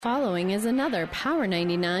Following is another Power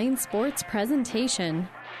 99 sports presentation.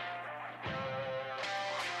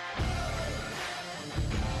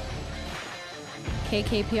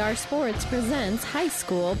 KKPR Sports presents high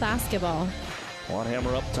school basketball.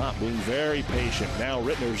 Quadhammer up top being very patient. Now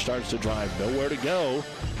Rittner starts to drive. Nowhere to go.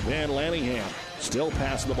 Van Lanningham still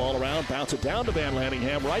passing the ball around. Bounce it down to Van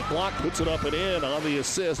Lanningham. Right block, puts it up and in on the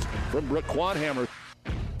assist from Brooke Quadhammer.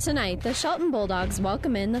 Tonight, the Shelton Bulldogs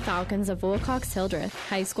welcome in the Falcons of Wilcox-Hildreth.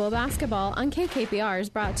 High school basketball on KKPR is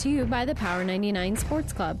brought to you by the Power 99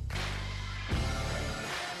 Sports Club.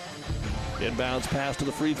 Inbounds pass to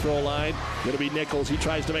the free throw line. Going to be Nichols. He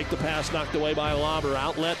tries to make the pass, knocked away by Lauber.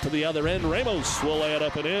 Outlet to the other end. Ramos will lay it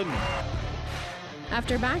up and in.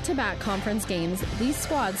 After back-to-back conference games, these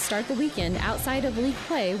squads start the weekend outside of league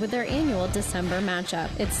play with their annual December matchup.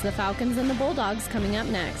 It's the Falcons and the Bulldogs coming up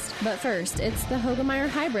next. But first, it's the Hoegemeyer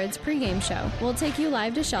Hybrids pregame show. We'll take you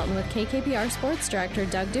live to Shelton with KKPR Sports Director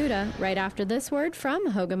Doug Duda right after this word from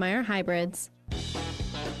Hoegemeyer Hybrids.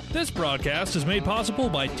 This broadcast is made possible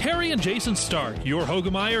by Terry and Jason Stark, your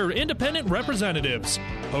Hoegemeyer independent representatives.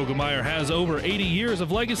 Hoegemeyer has over 80 years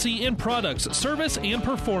of legacy in products, service, and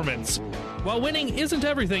performance. While winning isn't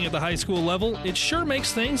everything at the high school level, it sure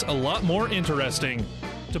makes things a lot more interesting.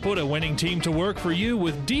 To put a winning team to work for you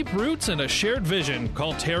with deep roots and a shared vision,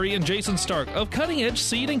 call Terry and Jason Stark of Cutting Edge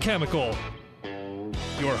Seed and Chemical.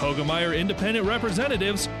 Your Hoegemeyer independent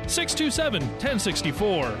representatives,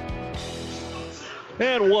 627-1064.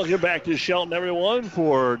 And welcome back to Shelton, everyone,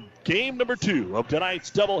 for game number 2 of tonight's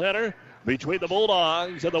doubleheader between the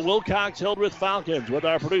Bulldogs and the Wilcox-Hildreth Falcons. With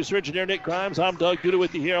our producer, engineer Nick Grimes, I'm Doug Duda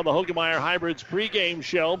with you here on the Hoegemeyer Hybrids pregame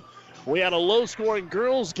show. We had a low-scoring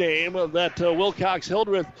girls game that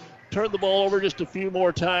Wilcox-Hildreth turned the ball over just a few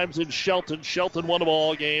more times in Shelton. Shelton won the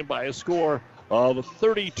ball game by a score of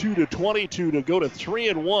 32-22 to go to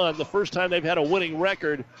 3-1. The first time they've had a winning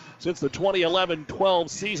record since the 2011-12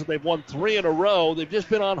 season. They've won 3 in a row. They've just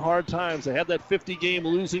been on hard times. They had that 50-game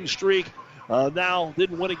losing streak. Now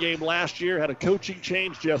didn't win a game last year. Had a coaching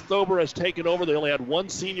change. Jeff Thober has taken over. They only had one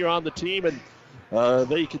senior on the team, and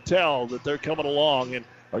they can tell that they're coming along and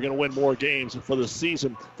are going to win more games for the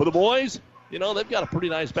season. For the boys, you know, they've got a pretty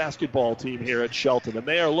nice basketball team here at Shelton, and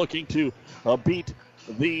they are looking to beat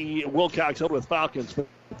the Wilcox-Hildreth Falcons for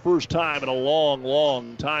the first time in a long,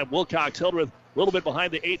 long time. Wilcox-Hildreth a little bit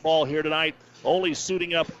behind the 8 ball here tonight, only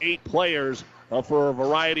suiting up 8 players for a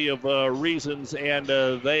variety of reasons, and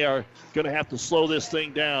they are going to have to slow this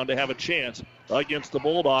thing down to have a chance against the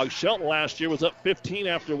Bulldogs. Shelton last year was up 15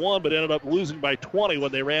 after 1, but ended up losing by 20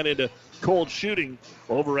 when they ran into cold shooting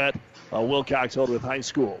over at Wilcox-Hildreth High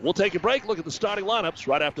School. We'll take a break, look at the starting lineups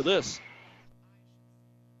right after this.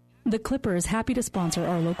 The Clipper is happy to sponsor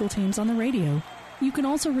our local teams on the radio. You can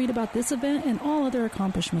also read about this event and all other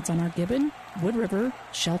accomplishments on our Gibbon, Wood River,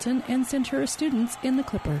 Shelton, and Centura students in the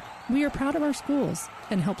Clipper. We are proud of our schools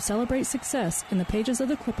and help celebrate success in the pages of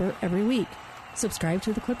the Clipper every week. Subscribe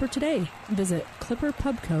to the Clipper today. Visit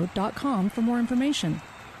clipperpubco.com for more information.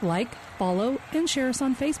 Like, follow, and share us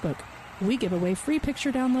on Facebook. We give away free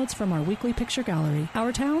picture downloads from our weekly picture gallery.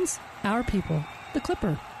 Our towns, our people. The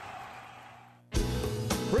Clipper.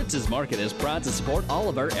 Fritz's Market is proud to support all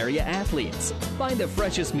of our area athletes. Find the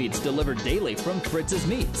freshest meats delivered daily from Fritz's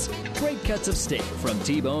Meats. Great cuts of steak, from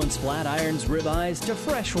T-bones, flat irons, ribeyes, to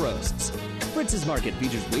fresh roasts. Fritz's Market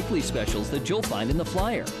features weekly specials that you'll find in the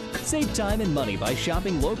flyer. Save time and money by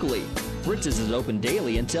shopping locally. Fritz's is open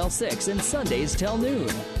daily until 6 and Sundays till noon.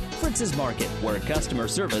 Fritz's Market, where customer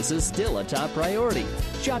service is still a top priority.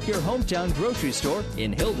 Shop your hometown grocery store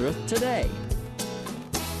in Hildreth today.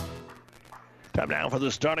 Time now for the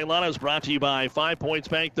starting lineups, brought to you by 5 Points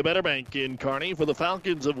Bank, the Better Bank in Kearney. For the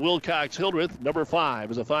Falcons of Wilcox-Hildreth, number 5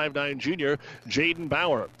 is a 5'9" junior, Jaden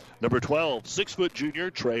Bauer. Number 12, 6' junior,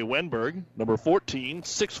 Trey Wenberg. Number 14,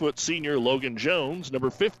 6' senior, Logan Jones. Number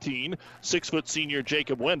 15, 6' senior,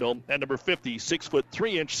 Jacob Wendell. And number 50, 6'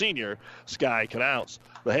 3" senior, Sky Knaus.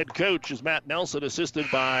 The head coach is Matt Nelson, assisted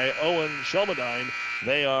by Owen Shelmadine.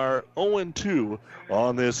 They are 0-2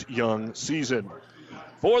 on this young season.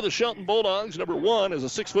 For the Shelton Bulldogs, number 1 is a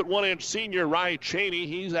 6' 1" senior, Rye Cheney.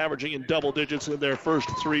 He's averaging in double digits in their first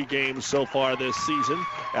 3 games so far this season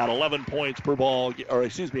at 11 points per ball, at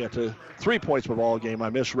 3 points per ball game.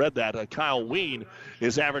 I misread that. Kyle Ween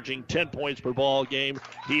is averaging 10 points per ball game.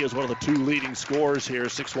 He is one of the 2 leading scorers here.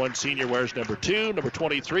 6'1" senior wears number 2. Number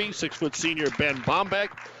 23, 6' senior, Ben Bombeck.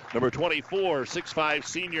 Number 24, 6'5"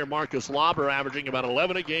 senior Marcus Lauber, averaging about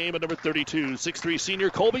 11 a game. And number 32, 6'3" senior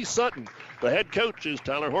Colby Sutton. The head coach is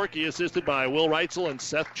Tyler Horkey, assisted by Will Reitzel and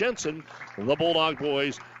Seth Jensen. The Bulldog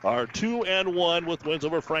boys are 2-1 with wins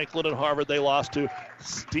over Franklin and Harvard. They lost to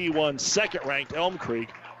D1 second-ranked Elm Creek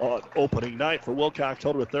on opening night for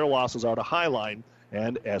Wilcox-Hildreth. Their losses are to Highline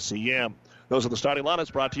and SEM. Those are the starting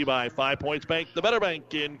lineups brought to you by 5 Points Bank, the Better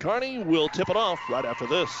Bank in Kearney. We'll tip it off right after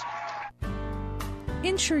this.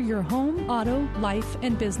 Insure your home, auto, life,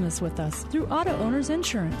 and business with us through Auto Owners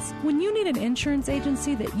Insurance. When you need an insurance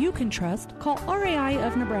agency that you can trust, call RAI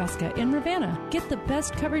of Nebraska in Ravenna. Get the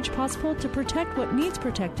best coverage possible to protect what needs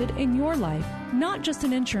protected in your life. Not just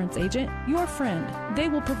an insurance agent, your friend. They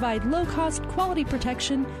will provide low-cost, quality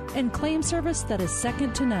protection and claim service that is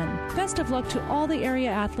second to none. Best of luck to all the area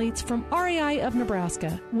athletes from RAI of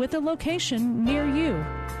Nebraska, with a location near you.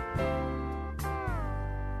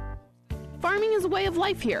 Farming is a way of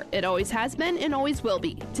life here. It always has been and always will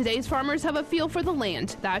be. Today's farmers have a feel for the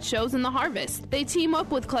land. That shows in the harvest. They team up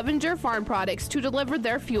with Clevenger Farm Products to deliver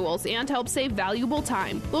their fuels and help save valuable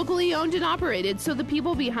time. Locally owned and operated, so the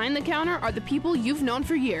people behind the counter are the people you've known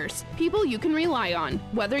for years. People you can rely on.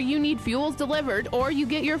 Whether you need fuels delivered or you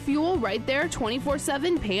get your fuel right there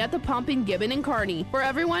 24/7, pay at the pump in Gibbon and Kearney. For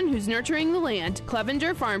everyone who's nurturing the land,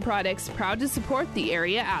 Clevenger Farm Products, proud to support the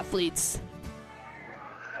area athletes.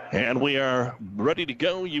 And we are ready to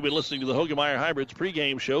go. You've been listening to the Hogemeyer Hybrids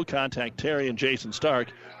pregame show. Contact Terry and Jason Stark,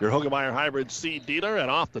 your Hogemeyer Hybrids seed dealer.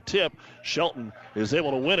 And off the tip, Shelton is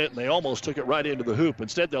able to win it, and they almost took it right into the hoop.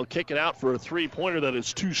 Instead, they'll kick it out for a three-pointer that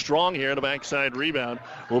is too strong here. And a backside rebound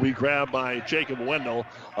will be grabbed by Jacob Wendell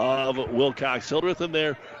of Wilcox-Hildreth. And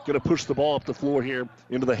they're going to push the ball up the floor here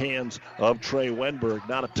into the hands of Trey Wenberg.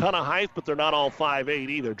 Not a ton of height, but they're not all 5'8"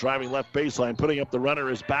 either. Driving left baseline, putting up the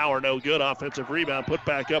runner is Bauer. No good. Offensive rebound put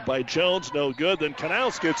back up by Jones. No good. Then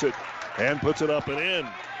Knaus gets it and puts it up and in.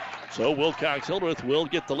 So Wilcox-Hildreth will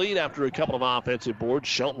get the lead after a couple of offensive boards.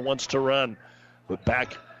 Shelton wants to run. But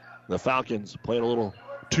back the Falcons playing a little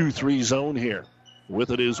 2-3 zone here. With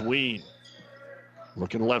it is Ween.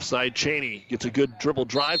 Looking left side, Cheney gets a good dribble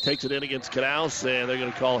drive, takes it in against Knaus, and they're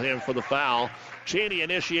going to call him for the foul. Cheney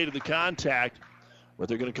initiated the contact, but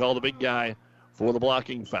they're going to call the big guy for the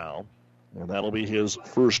blocking foul. And that'll be his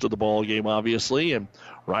first of the ball game, obviously. And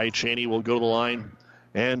Ryan Cheney will go to the line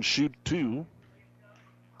and shoot two.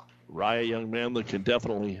 Ryan, a young man that can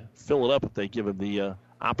definitely fill it up if they give him the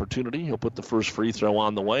opportunity. He'll put the first free throw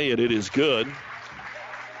on the way, and it is good.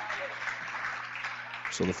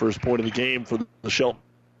 So the first point of the game for the Shelton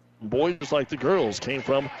boys, just like the girls, came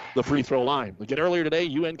from the free throw line. Again, earlier today,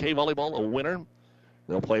 UNK Volleyball, a winner.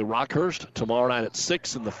 They'll play Rockhurst tomorrow night at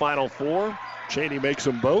 6 in the Final Four. Cheney makes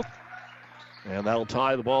them both, and that'll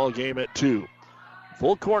tie the ball game at 2.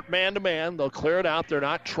 Full court man-to-man. They'll clear it out. They're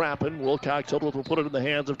not trapping. Wilcox-Hildreth will put it in the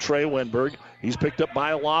hands of Trey Wenberg. He's picked up by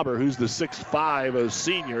a Lauber, who's the 6'5"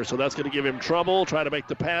 senior, so that's going to give him trouble. Trying to make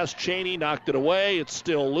the pass. Cheney knocked it away. It's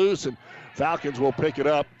still loose, and Falcons will pick it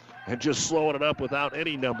up. And just slowing it up without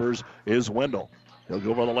any numbers is Wendell. He'll go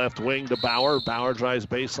over the left wing to Bauer. Bauer drives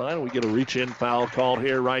baseline. We get a reach-in foul called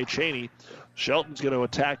here, right? Cheney. Shelton's going to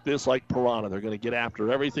attack this like piranha. They're going to get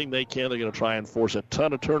after everything they can. They're going to try and force a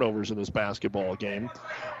ton of turnovers in this basketball game.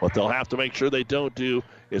 What they'll have to make sure they don't do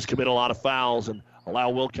is commit a lot of fouls and allow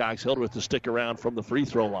Wilcox-Hildreth to stick around from the free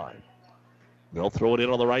throw line. They'll throw it in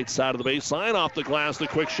on the right side of the baseline. Off the glass, the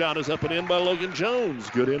quick shot is up and in by Logan Jones.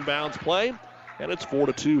 Good inbounds play, and it's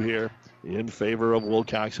 4-2 here in favor of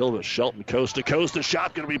Wilcox-Hildreth. Shelton coast to coast. The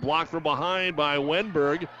shot going to be blocked from behind by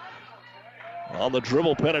Wenberg. On the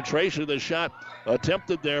dribble penetration, the shot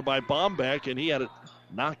attempted there by Bombeck, and he had it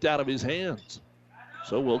knocked out of his hands.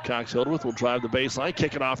 So Wilcox-Hildreth will drive the baseline,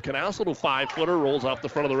 kick it off Knaus. Little 5-footer, rolls off the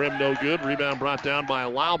front of the rim, no good. Rebound brought down by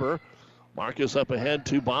Lauber. Marcus up ahead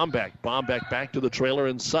to Bombeck. Bombeck back to the trailer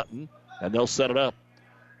in Sutton, and they'll set it up.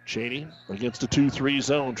 Cheney against a 2-3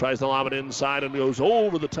 zone, tries to lob it inside and goes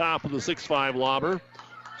over the top of the 6'5" Lauber.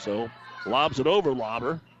 So lobs it over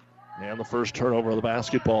Lauber, and the first turnover of the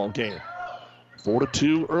basketball game.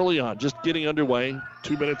 4-2 early on, just getting underway.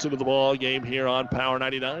 2 minutes into the ball game here on Power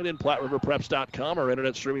 99 and PlatteRiverPreps.com. Our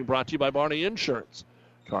internet streaming brought to you by Barney Insurance.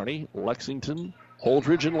 Kearney, Lexington,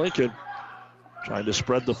 Holdridge, and Lincoln. Trying to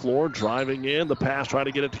spread the floor, driving in. The pass, trying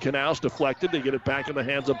to get it to Knaus, deflected. They get it back in the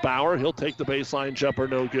hands of Bauer. He'll take the baseline jumper,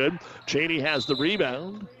 no good. Cheney has the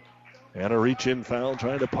rebound. And a reach-in foul,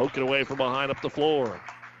 trying to poke it away from behind up the floor.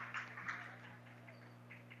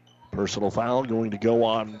 Personal foul going to go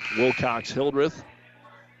on Wilcox-Hildreth.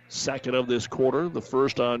 Second of this quarter, the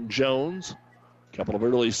first on Jones. A couple of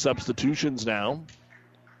early substitutions now.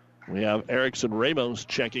 We have Erickson Ramos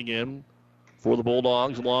checking in for the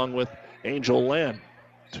Bulldogs along with Angel Len.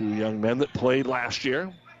 Two young men that played last year.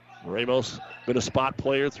 Ramos been a spot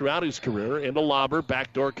player throughout his career. Into Lauber,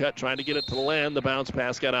 backdoor cut, trying to get it to Len. The bounce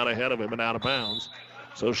pass got out ahead of him and out of bounds.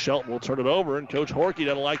 So Shelton will turn it over, and Coach Horkey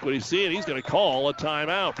doesn't like what he's seeing. He's going to call a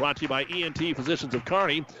timeout. Brought to you by ENT Physicians of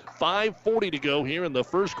Kearney. 5:40 to go here in the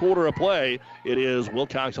first quarter of play. It is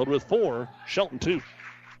Wilcox-Hildreth 4, Shelton 2.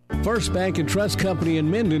 First Bank and Trust Company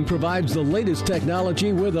in Minden provides the latest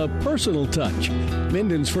technology with a personal touch.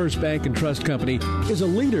 Minden's First Bank and Trust Company is a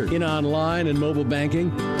leader in online and mobile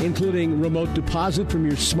banking, including remote deposit from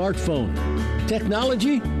your smartphone.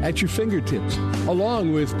 Technology at your fingertips,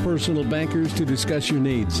 along with personal bankers to discuss your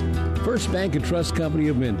needs. First Bank and Trust Company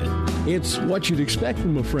of Minden. It's what you'd expect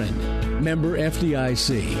from a friend. Member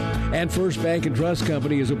FDIC. And First Bank and Trust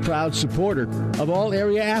Company is a proud supporter of all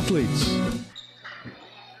area athletes.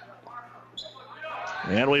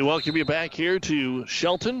 And we welcome you back here to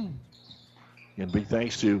Shelton. And big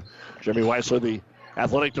thanks to Jeremy Weissler, the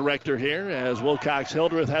athletic director here, as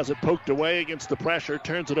Wilcox-Hildreth has it poked away against the pressure,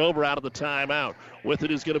 turns it over out of the timeout. With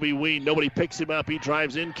it is going to be Ween. Nobody picks him up. He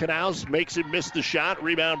drives in. Knaus makes him miss the shot.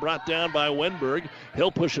 Rebound brought down by Wenberg.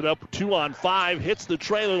 He'll push it up 2-on-5. Hits the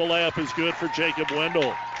trailer. The layup is good for Jacob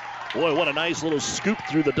Wendell. Boy, what a nice little scoop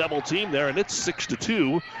through the double team there, and it's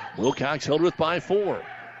 6-2. Wilcox-Hildreth by 4.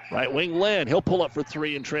 Right wing Len, he'll pull up for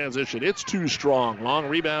 3 in transition. It's too strong. Long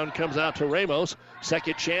rebound comes out to Ramos.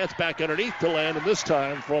 Second chance back underneath to Len, and this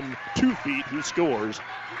time from 2 feet he scores.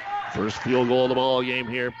 First field goal of the ball game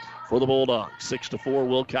here for the Bulldogs. 6-4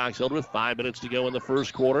 Wilcox-Hildreth. 5 minutes to go in the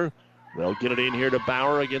first quarter. They'll get it in here to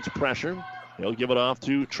Bauer against pressure. He'll give it off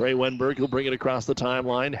to Trey Wenberg. He'll bring it across the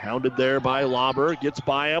timeline. Hounded there by Lauber. Gets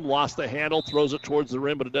by him, lost the handle, throws it towards the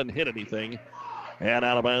rim, but it doesn't hit anything. And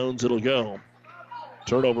out of bounds it'll go.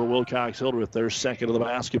 Turnover Wilcox-Hildreth, their second of the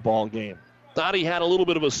basketball game. Thought he had a little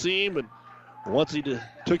bit of a seam, but once he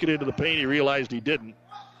took it into the paint, he realized he didn't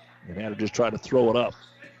and had to just try to throw it up.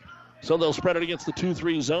 So they'll spread it against the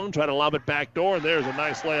 2-3 zone, try to lob it back door, and there's a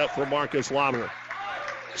nice layup for Marcus Lauber.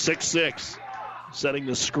 6-6, setting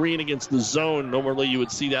the screen against the zone. Normally you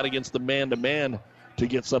would see that against the man-to-man to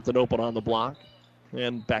get something open on the block.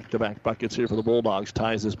 And back-to-back buckets here for the Bulldogs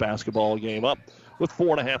ties this basketball game up with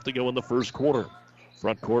 4.5 to go in the first quarter.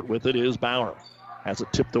 Front court with it is Bauer. Has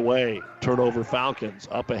it tipped away. Turnover Falcons.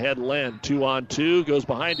 Up ahead Len. 2-on-2. Goes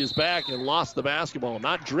behind his back and lost the basketball.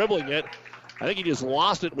 Not dribbling it. I think he just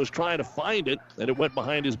lost it and was trying to find it. And it went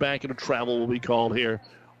behind his back, and a travel will be called here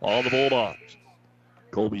on the Bulldogs.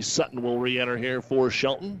 Colby Sutton will re-enter here for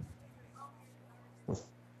Shelton.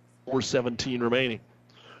 4:17 remaining.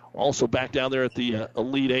 Also back down there at the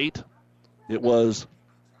Elite Eight, it was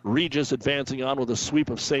Regis advancing on with a sweep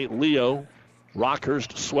of St. Leo.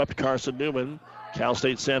 Rockhurst swept Carson Newman. Cal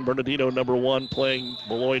State San Bernardino, number 1, playing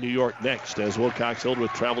Malloy, New York next as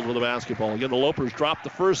Wilcox-Hildreth traveled with the basketball. Again, the Lopers dropped the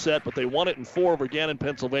first set, but they won it in 4 over Gannon,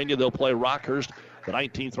 Pennsylvania. They'll play Rockhurst, the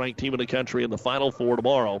 19th ranked team in the country, in the Final Four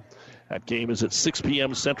tomorrow. That game is at 6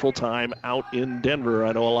 p.m. Central Time out in Denver.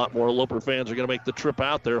 I know a lot more Loper fans are going to make the trip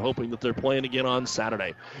out there, hoping that they're playing again on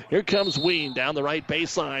Saturday. Here comes Ween down the right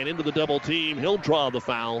baseline into the double team. He'll draw the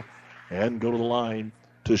foul and go to the line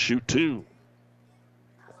to shoot 2.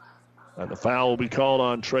 And the foul will be called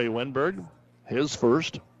on Trey Wenberg, his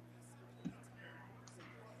first.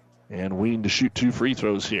 And Ween to shoot 2 free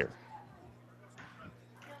throws here.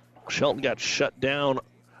 Shelton got shut down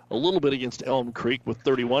a little bit against Elm Creek with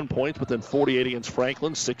 31 points, but then 48 against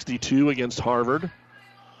Franklin, 62 against Harvard.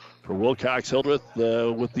 For Wilcox-Hildreth,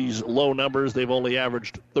 with these low numbers, they've only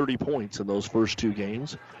averaged 30 points in those first 2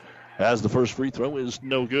 games, as the first free throw is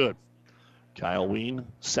no good. Kyle Ween,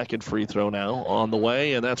 second free throw now on the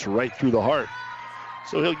way, and that's right through the heart.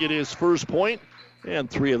 So he'll get his first point, and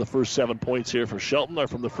 3 of the first 7 points here for Shelton are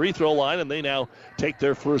from the free throw line, and they now take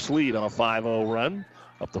their first lead on a 5-0 run.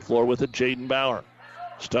 Up the floor with it, Jaden Bauer.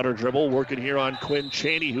 Stutter dribble working here on Quinn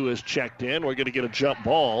Cheney, who has checked in. We're going to get a jump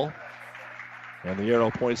ball, and the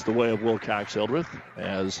arrow points the way of Wilcox-Hildreth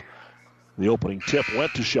as the opening tip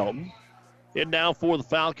went to Shelton. In now for the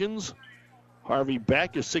Falcons, Harvey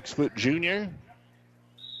Beck, a 6-foot junior.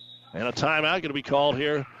 And a timeout going to be called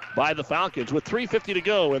here by the Falcons. With 3:50 to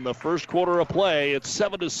go in the first quarter of play, it's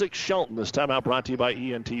 7-6 Shelton. This timeout brought to you by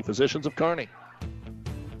ENT Physicians of Kearney.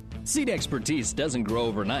 Seed expertise doesn't grow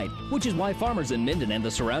overnight, which is why farmers in Minden and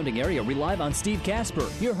the surrounding area rely on Steve Casper,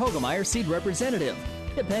 your Hogemeyer seed representative.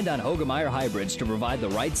 Depend on Hogemeyer hybrids to provide the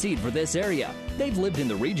right seed for this area. They've lived in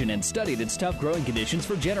the region and studied its tough growing conditions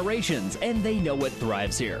for generations, and they know what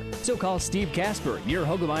thrives here. So call Steve Casper, your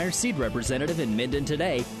Hogemeyer seed representative in Minden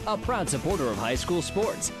today, a proud supporter of high school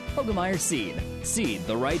sports. Hogemeyer Seed. Seed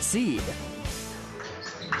the right seed.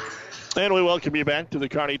 And we welcome you back to the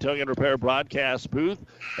Kearney Towing and Repair broadcast booth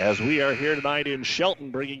as we are here tonight in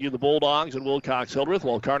Shelton bringing you the Bulldogs and Wilcox-Hildreth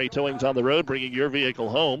while Kearney Towing's on the road bringing your vehicle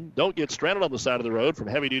home. Don't get stranded on the side of the road. From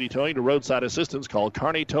heavy-duty towing to roadside assistance, call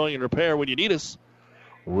Kearney Towing and Repair when you need us.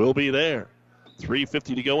 We'll be there.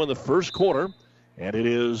 3:50 to go in the first quarter, and it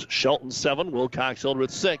is Shelton 7,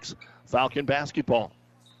 Wilcox-Hildreth 6, Falcon basketball.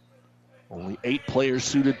 Only 8 players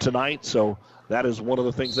suited tonight, so that is one of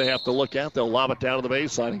the things they have to look at. They'll lob it down to the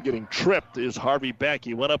baseline, and getting tripped is Harvey Beck.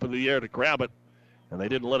 He went up in the air to grab it, and they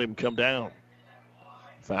didn't let him come down.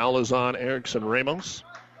 Foul is on Erickson Ramos.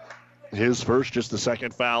 His first, just the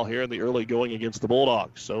second foul here in the early going against the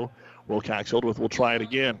Bulldogs. So Wilcox-Hildreth will try it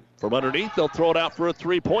again. From underneath, they'll throw it out for a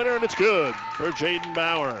three-pointer, and it's good for Jaden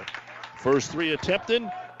Bauer. First three attempted,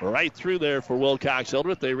 right through there for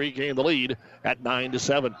Wilcox-Hildreth. They regain the lead at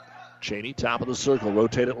 9-7. Cheney, top of the circle,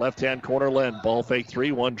 rotated left-hand corner, Len. Ball fake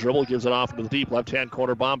three, one dribble, gives it off into the deep left-hand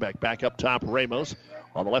corner, Bombeck. Back up top, Ramos.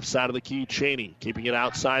 On the left side of the key, Cheney, keeping it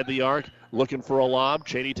outside the arc, looking for a lob.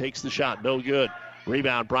 Cheney takes the shot, no good.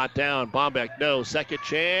 Rebound brought down, Bombeck, no. Second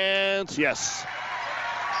chance, yes.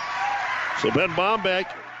 So Ben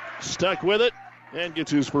Bombeck stuck with it and gets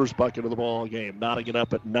his first bucket of the ball game, knotting it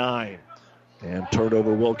up at 9. And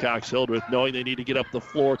turnover Wilcox-Hildreth, knowing they need to get up the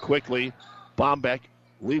floor quickly. Bombeck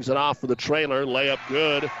leaves it off for the trailer. Layup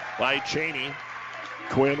good by Cheney.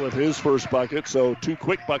 Quinn with his first bucket. So 2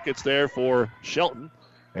 quick buckets there for Shelton.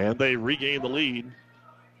 And they regain the lead.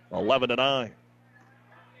 11-9.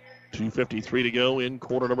 2:53 to go in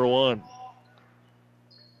quarter number 1.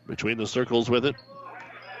 Between the circles with it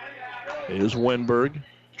is Wenberg.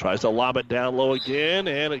 Tries to lob it down low again.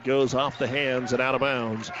 And it goes off the hands and out of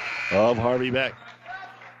bounds of Harvey Beck.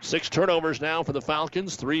 6 turnovers now for the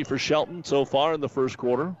Falcons, 3 for Shelton so far in the first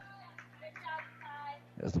quarter.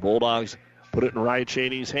 As the Bulldogs put it in Rye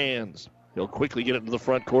Cheney's hands. He'll quickly get it to the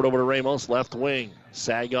front court over to Ramos, left wing.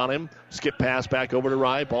 Sag on him, skip pass back over to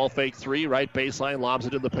Rye. Ball fake 3, right baseline, lobs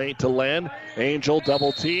it in the paint to Len. Angel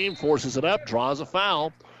double team, forces it up, draws a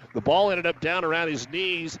foul. The ball ended up down around his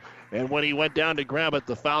knees, and when he went down to grab it,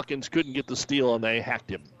 the Falcons couldn't get the steal, and they hacked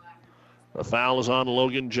him. The foul is on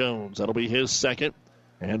Logan Jones. That'll be his second.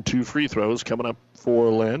 And 2 free throws coming up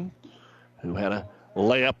for Len, who had a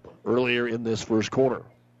layup earlier in this first quarter.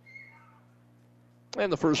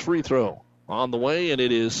 And the first free throw on the way, and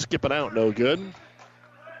it is skipping out, no good.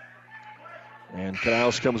 And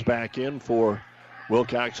Knaus comes back in for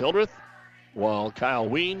Wilcox-Hildreth, while Kyle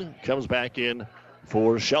Ween comes back in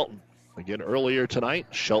for Shelton. Again, earlier tonight,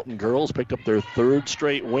 Shelton girls picked up their 3rd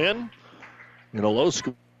straight win in a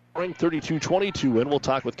low-scoring 32-22 win. We'll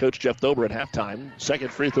talk with Coach Jeff Dober at halftime.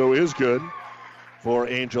 Second free throw is good for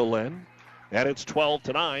Angel Len. And it's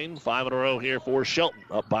 12-9, 5 in a row here for Shelton.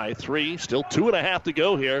 Up by 3, still 2.5 to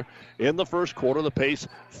go here in the first quarter. The pace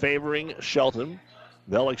favoring Shelton.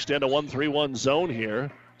 They'll extend a 1-3-1 zone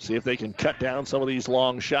here. See if they can cut down some of these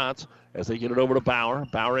long shots as they get it over to Bauer.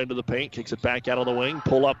 Bauer into the paint, kicks it back out on the wing.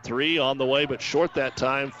 Pull up 3 on the way, but short that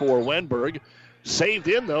time for Wenberg. Saved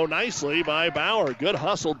in, though, nicely by Bauer. Good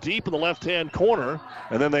hustle deep in the left-hand corner.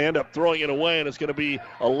 And then they end up throwing it away, and it's going to be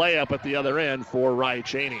a layup at the other end for Rye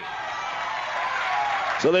Cheney.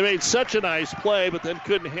 So they made such a nice play, but then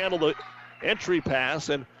couldn't handle the entry pass.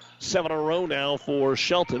 And 7 in a row now for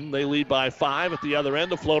Shelton. They lead by 5 at the other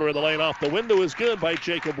end. The floater in the lane off the window is good by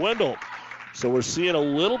Jacob Wendell. So we're seeing a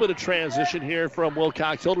little bit of transition here from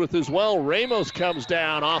Wilcox-Hildreth as well. Ramos comes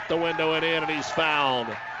down off the window and in, and he's fouled.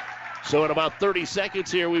 So in about 30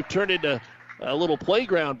 seconds here, we've turned into a little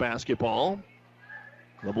playground basketball.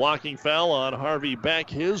 The blocking foul on Harvey Beck,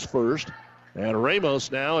 his first. And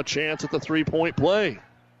Ramos now a chance at the 3-point play.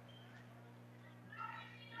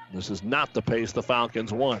 This is not the pace the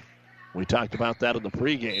Falcons want. We talked about that in the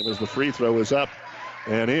pregame as the free throw is up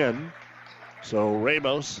and in. So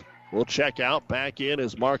Ramos will check out. Back in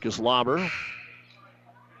is Marcus Lauber.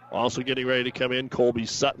 Also getting ready to come in, Colby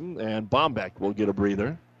Sutton, and Bombeck will get a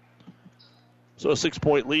breather. So a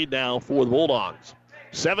 6-point lead now for the Bulldogs.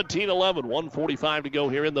 17-11, 1:45 to go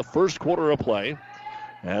here in the first quarter of play.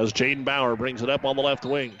 As Jaden Bauer brings it up on the left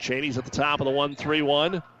wing. Cheney's at the top of the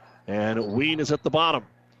 1-3-1, and Ween is at the bottom.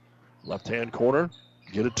 Left-hand corner,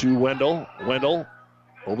 get it to Wendell. Wendell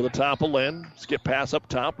over the top of Len. Skip pass up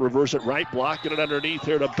top, reverse it right, block, get it underneath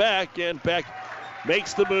here to Beck, and Beck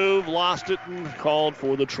makes the move, lost it, and called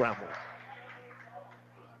for the travel.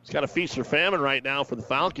 It's kind of feast or famine right now for the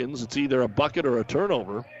Falcons. It's either a bucket or a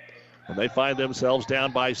turnover. And they find themselves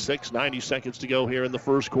down by 6, 90 seconds to go here in the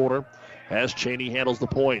first quarter as Cheney handles the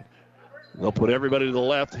point. They'll put everybody to the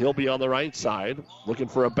left. He'll be on the right side. Looking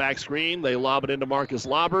for a back screen. They lob it into Marcus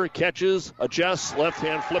Lauber. Catches, adjusts, left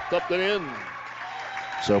hand flipped up and in.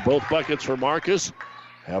 So both buckets for Marcus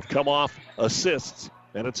have come off assists,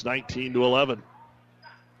 and it's 19-11.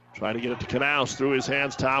 Trying to get it to Knaus through his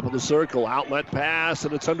hands, top of the circle. Outlet pass,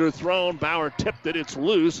 and it's underthrown. Bauer tipped it. It's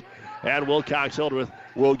loose, and Wilcox-Hildreth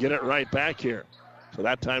will get it right back here. So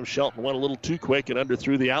that time Shelton went a little too quick and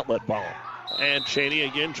underthrew the outlet ball. And Cheney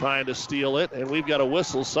again trying to steal it, and we've got a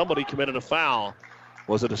whistle. Somebody committed a foul.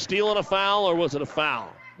 Was it a steal and a foul, or was it a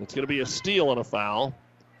foul? It's going to be a steal and a foul.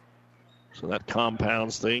 So that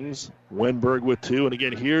compounds things. Wenberg with 2, and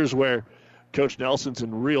again, here's where Coach Nelson's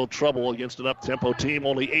in real trouble against an up-tempo team.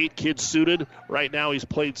 Only 8 kids suited. Right now he's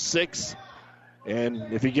played 6.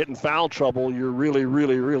 And if you get in foul trouble, you're really,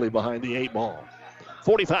 really, really behind the 8 ball.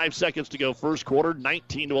 45 seconds to go first quarter.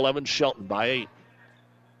 19-11, Shelton by 8.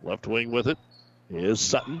 Left wing with it is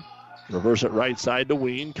Sutton. Reverse it right side to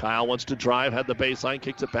Ween. Kyle wants to drive, had the baseline,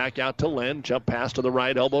 kicks it back out to Len. Jump pass to the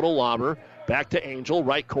right elbow to Lauber. Back to Angel,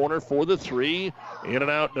 right corner for the 3. In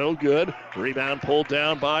and out, no good. Rebound pulled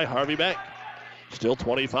down by Harvey Beck. Still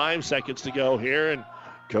 25 seconds to go here, and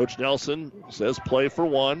Coach Nelson says play for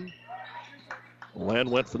 1. Len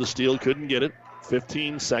went for the steal, couldn't get it.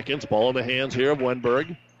 15 seconds, ball in the hands here of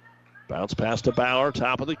Wenberg. Bounce pass to Bauer,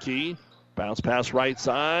 top of the key. Bounce pass right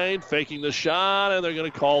side, faking the shot, and they're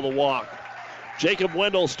going to call the walk. Jacob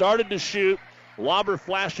Wendell started to shoot. Lauber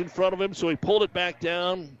flashed in front of him, so he pulled it back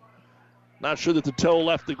down. Not sure that the toe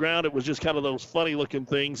left the ground. It was just kind of those funny-looking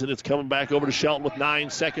things, and it's coming back over to Shelton with 9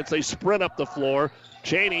 seconds. They sprint up the floor.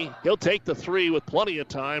 Cheney, he'll take the 3 with plenty of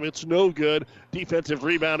time. It's no good. Defensive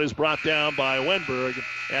rebound is brought down by Wenberg,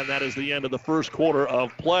 and that is the end of the first quarter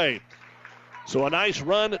of play. So a nice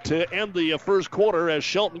run to end the first quarter as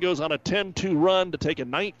Shelton goes on a 10-2 run to take a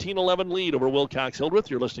 19-11 lead over Wilcox-Hildreth.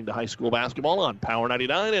 You're listening to high school basketball on Power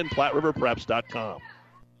 99 and PlatteRiverPreps.com.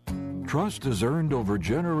 Trust is earned over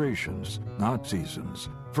generations, not seasons.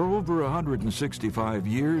 For over 165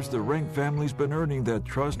 years, the Rank family's been earning that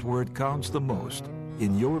trust where it counts the most,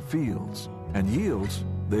 in your fields. And yields,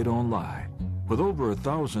 they don't lie. With over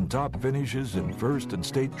 1,000 top finishes in first and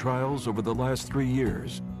state trials over the last 3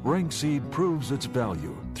 years, Rank Seed proves its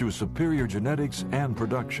value through superior genetics and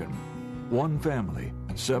production. One family,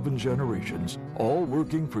 7 generations, all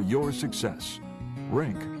working for your success.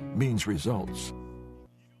 Rank means results.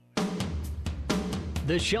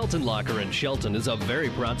 The Shelton Locker in Shelton is a very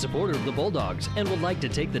proud supporter of the Bulldogs and would like to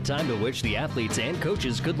take the time to wish the athletes and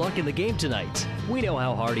coaches good luck in the game tonight. We know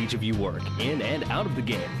how hard each of you work, in and out of the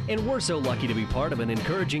game, and we're so lucky to be part of an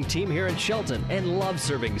encouraging team here in Shelton and love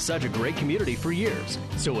serving such a great community for years.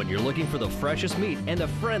 So when you're looking for the freshest meat and the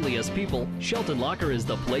friendliest people, Shelton Locker is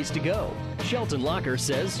the place to go. Shelton Locker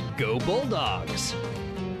says, go Bulldogs!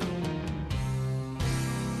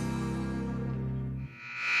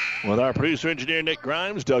 With our producer-engineer Nick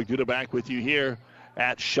Grimes, Doug Duda back with you here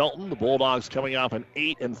at Shelton. The Bulldogs coming off an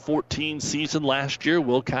 8-14 season last year.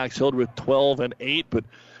 Wilcox-Hildreth 12-8, but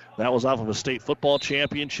that was off of a state football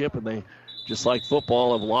championship, and they, just like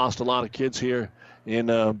football, have lost a lot of kids here in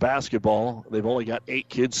basketball. They've only got 8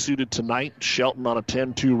 kids suited tonight. Shelton on a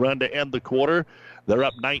 10-2 run to end the quarter. They're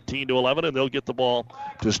up 19-11, and they'll get the ball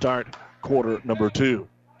to start quarter number 2.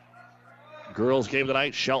 Girls game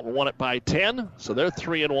tonight. Shelton won it by 10, so they're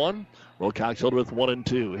 3-1. Wilcox-Hildreth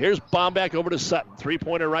 1-2. Here's Bombeck over to Sutton.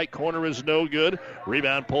 3-pointer right corner is no good.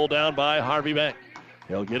 Rebound pulled down by Harvey Beck.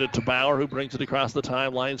 He'll get it to Bauer, who brings it across the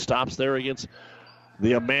timeline. Stops there against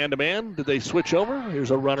the man-to-man. Did they switch over?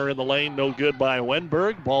 Here's a runner in the lane. No good by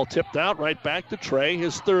Wenberg. Ball tipped out right back to Trey.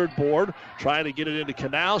 His third board. Trying to get it into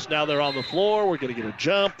Knaus. Now they're on the floor. We're going to get a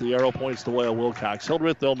jump. The arrow points the way of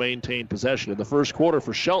Wilcox-Hildreth. They'll maintain possession. In the first quarter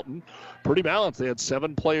for Shelton, pretty balanced. They had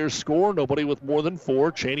 7 players score. Nobody with more than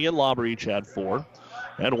 4. Cheney and Lauber each had 4.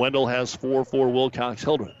 And Wendell has 4 for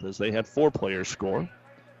Wilcox-Hildreth as they had 4 players score.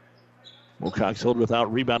 Wilcox-Hildreth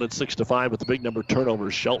out rebounded 6-5 with the big number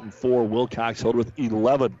turnovers. Shelton 4, Wilcox-Hildreth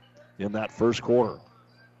 11 in that first quarter.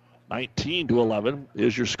 19-11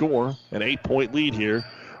 is your score. An 8-point lead here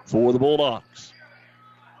for the Bulldogs.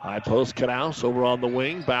 High post Knaus over on the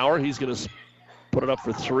wing. Bauer, he's going to put it up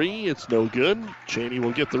for 3. It's no good. Cheney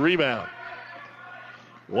will get the rebound.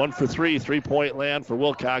 1 for 3, 3-point land for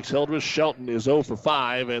Wilcox-Hildreth. Shelton is 0 for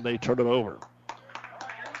 5, and they turn it over.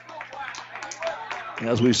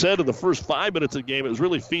 As we said in the first 5 minutes of the game, it was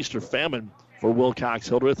really feast or famine for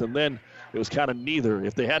Wilcox-Hildreth, and then it was kind of neither.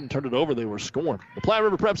 If they hadn't turned it over, they were scoring. The Platte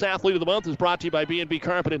River Preps Athlete of the Month is brought to you by B&B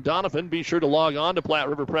Carpet in Donovan. Be sure to log on to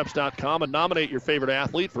PlatteRiverPreps.com and nominate your favorite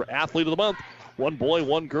athlete for Athlete of the Month. One boy,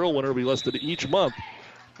 one girl winner will be listed each month.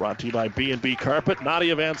 Brought to you by B&B Carpet,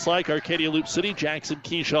 Nadia Van Slyke, Arcadia Loop City, Jackson,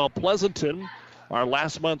 Keyshaw, Pleasanton, our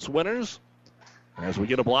last month's winners. As we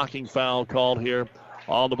get a blocking foul called here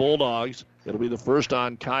on the Bulldogs. It'll be the first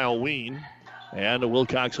on Kyle Ween. And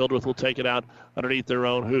Wilcox-Hildreth will take it out underneath their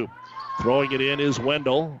own hoop. Throwing it in is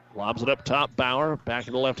Wendell. Lobs it up top, Bauer. Back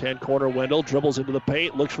in the left-hand corner, Wendell dribbles into the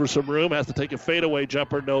paint, looks for some room, has to take a fadeaway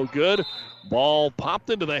jumper, no good. Ball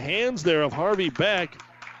popped into the hands there of Harvey Beck,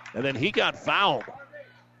 and then he got fouled.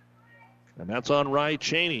 And that's on Rye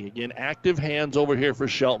Cheney. Again, active hands over here for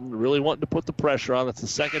Shelton, really wanting to put the pressure on. That's the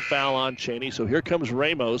second foul on Cheney. So here comes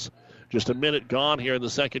Ramos. Just a minute gone here in the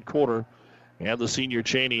second quarter, and the senior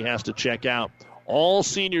Cheney has to check out. All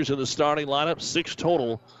seniors in the starting lineup, 6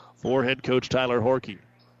 total for head coach Tyler Horkey.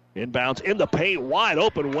 Inbounds in the paint, wide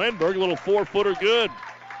open. Wenberg, a little 4-footer good.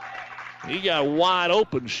 He got wide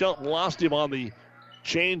open. Shelton lost him on the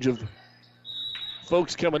change of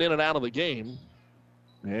folks coming in and out of the game.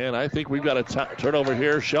 And I think we've got a turnover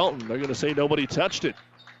here. Shelton, they're going to say nobody touched it.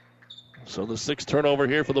 So the 6th turnover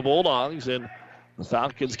here for the Bulldogs, and the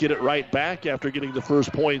Falcons get it right back after getting the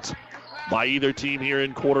first points by either team here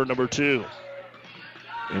in quarter number 2.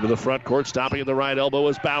 Into the front court, stopping at the right elbow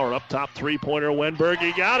is Bauer. Up top, three-pointer, Wenberg,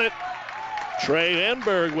 he got it. Trey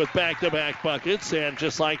Wenberg with back-to-back buckets, and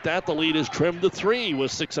just like that, the lead is trimmed to 3 with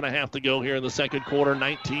 6.5 to go here in the second quarter.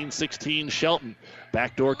 19-16 Shelton.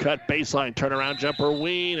 Backdoor cut, baseline, turnaround jumper,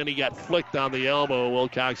 Ween, and he got flicked on the elbow.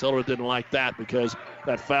 Wilcox-Hildreth didn't like that because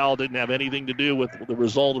that foul didn't have anything to do with the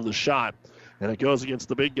result of the shot. And it goes against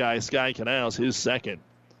the big guy, Sky Canals, his second.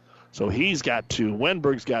 So he's got 2.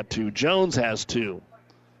 Wenberg's got 2. Jones has 2.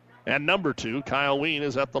 And number 2, Kyle Ween,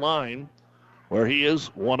 is at the line where he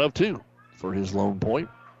is 1 of 2 for his lone point.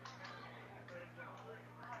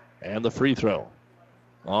 And the free throw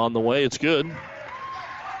on the way. It's good.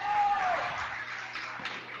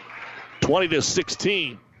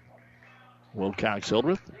 20-16.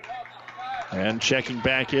 Wilcox-Hildreth. And checking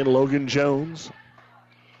back in, Logan Jones.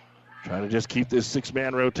 Trying to just keep this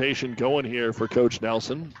 6-man rotation going here for Coach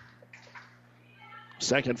Nelson.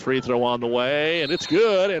 Second free throw on the way, and it's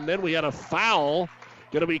good. And then we had a foul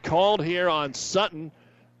going to be called here on Sutton.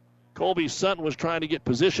 Colby Sutton was trying to get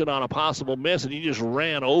position on a possible miss, and he just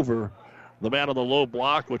ran over the man on the low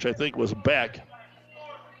block, which I think was Beck.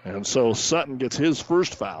 And so Sutton gets his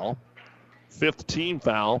first foul, 5th team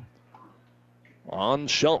foul on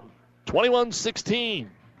Shelton. 21-16.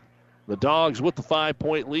 The Dogs with the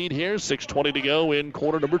 5-point lead here, 6:20 to go in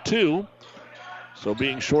quarter number 2. So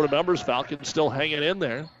being short of numbers, Falcons still hanging in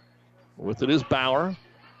there. With it is Bauer.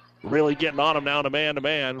 Really getting on him now to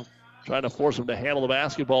man, trying to force him to handle the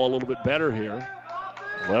basketball a little bit better here.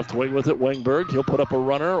 Left wing with it, Wengberg. He'll put up a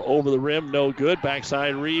runner over the rim, no good.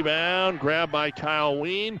 Backside rebound, grabbed by Kyle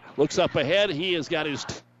Ween. Looks up ahead. He has got his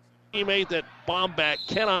teammate that Bomback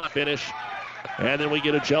cannot finish. And then we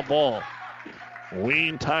get a jump ball.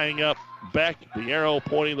 Ween tying up Beck, the arrow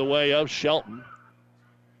pointing the way of Shelton.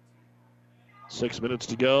 6 minutes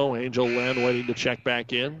to go. Angel Lynn waiting to check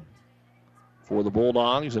back in for the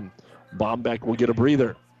Bulldogs, and Bombeck will get a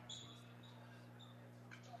breather.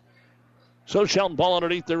 So Shelton ball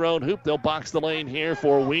underneath their own hoop. They'll box the lane here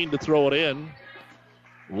for Ween to throw it in.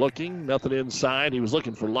 Looking, nothing inside. He was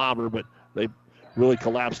looking for Lauber, but they really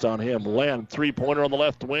collapsed on him. Len, three-pointer on the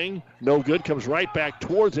left wing. No good. Comes right back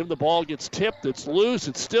towards him. The ball gets tipped. It's loose.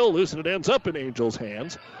 It's still loose, and it ends up in Angel's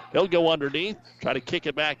hands. They'll go underneath, try to kick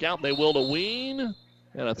it back out. They will to Ween,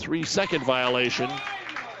 and a 3-second violation.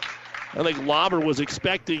 I think Lauber was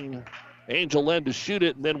expecting Angel Len to shoot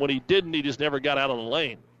it, and then when he didn't, he just never got out of the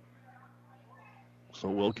lane. So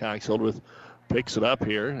Wilcox-Hildreth picks it up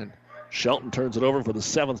here, and Shelton turns it over for the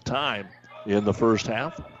 7th time in the first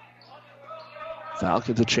half.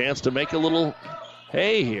 Falcons a chance to make a little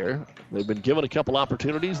hay here. They've been given a couple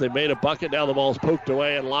opportunities. They made a bucket. Now the ball's poked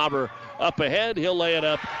away, and Lauber up ahead. He'll lay it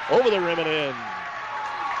up over the rim and in.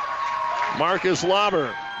 Marcus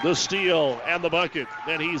Lauber, the steal and the bucket.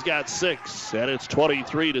 And he's got 6, and it's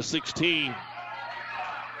 23-16.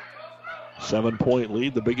 7-point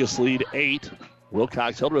lead, the biggest lead 8.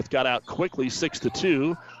 Wilcox-Hildreth got out quickly,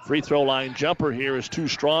 6-2. Free throw line jumper here is too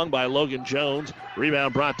strong by Logan Jones.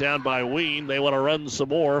 Rebound brought down by Ween. They want to run some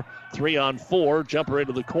more. 3-on-4. Jumper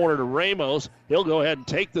into the corner to Ramos. He'll go ahead and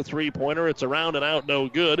take the three-pointer. It's around and out, no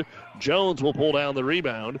good. Jones will pull down the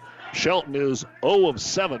rebound. Shelton is 0 of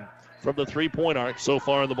 7 from the three-point arc so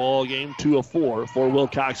far in the ball game. 2 of 4 for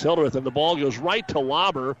Wilcox-Hildreth. And the ball goes right to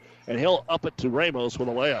Lauber, and he'll up it to Ramos with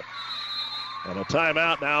a layup. And a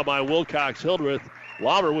timeout now by Wilcox-Hildreth.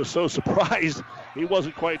 Lauber was so surprised he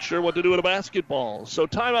wasn't quite sure what to do with a basketball. So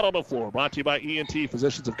timeout on the floor, brought to you by ENT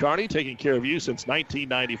Physicians of Kearney, taking care of you since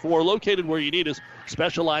 1994. Located where you need us,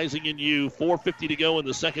 specializing in you. 4:50 to go in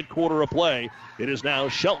the second quarter of play. It is now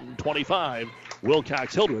Shelton 25,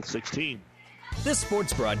 Wilcox-Hildreth 16. This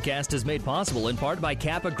sports broadcast is made possible in part by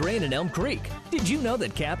Kappa Grain in Elm Creek. Did you know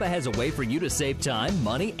that Kappa has a way for you to save time,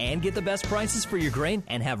 money, and get the best prices for your grain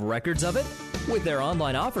and have records of it? With their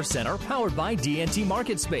online offer center powered by DNT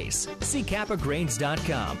Market Space. See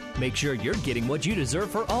kappagrains.com. Make sure you're getting what you deserve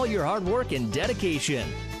for all your hard work and dedication.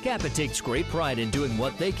 Kappa takes great pride in doing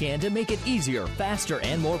what they can to make it easier, faster,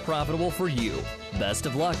 and more profitable for you. Best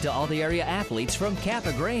of luck to all the area athletes from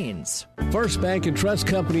Kappa Grains. First Bank and Trust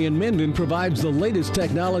Company in Minden provides the latest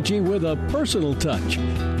technology with a personal touch.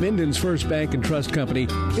 Minden's First Bank and Trust Company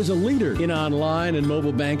is a leader in online and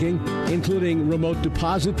mobile banking, including remote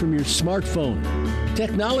deposit from your smartphone.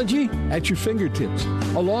 Technology at your fingertips,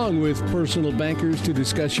 along with personal bankers to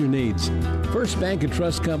discuss your needs. First Bank and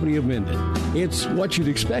Trust Company of Minden. It's what you'd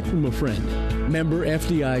expect from a friend. Member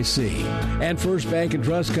FDIC. And First Bank and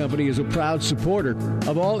Trust Company is a proud supporter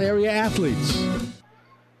of all area athletes.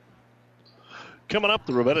 Coming up,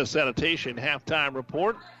 the Ravenna Sanitation halftime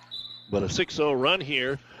report. But a 6-0 run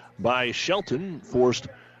here by Shelton forced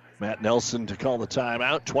Matt Nelson to call the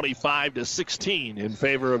timeout. 25-16 in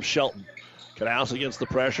favor of Shelton. Knaus against the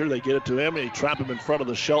pressure. They get it to him, and they trap him in front of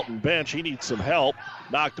the Shelton bench. He needs some help.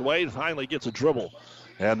 Knocked away, and finally gets a dribble.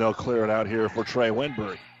 And they'll clear it out here for Trey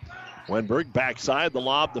Wenberg. Wenberg backside, the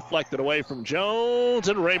lob deflected away from Jones,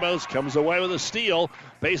 and Ramos comes away with a steal.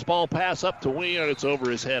 Baseball pass up to Wiener, and it's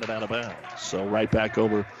over his head and out of bounds. So right back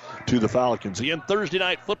over to the Falcons. Again, Thursday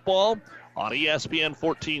night football on ESPN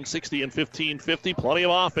 1460 and 1550. Plenty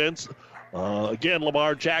of offense. Again,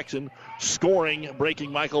 Lamar Jackson scoring,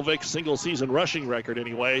 breaking Michael Vick's single-season rushing record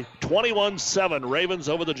anyway. 21-7, Ravens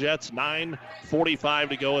over the Jets. 9:45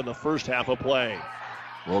 to go in the first half of play.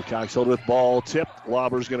 Wilcox-Hildreth ball tipped.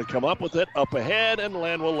 Lauber's going to come up with it, up ahead, and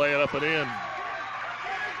Len will lay it up and in.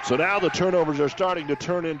 So now the turnovers are starting to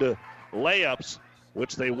turn into layups,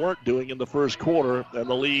 which they weren't doing in the first quarter, and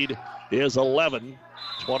the lead is 11.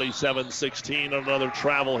 27-16, another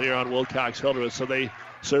travel here on Wilcox-Hildreth. So they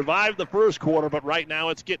survived the first quarter, but right now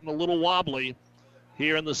it's getting a little wobbly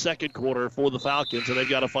here in the second quarter for the Falcons, and they've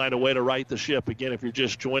got to find a way to right the ship. Again, if you're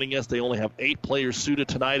just joining us, they only have 8 players suited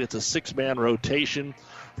tonight. It's a 6-man rotation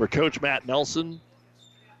for Coach Matt Nelson.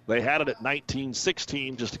 They had it at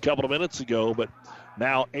 19-16 just a couple of minutes ago, but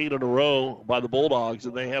now 8 in a row by the Bulldogs,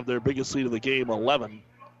 and they have their biggest lead of the game, 11,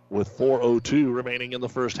 with 4:02 remaining in the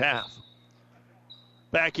first half.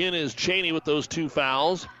 Back in is Cheney with those 2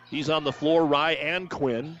 fouls. He's on the floor, Rye and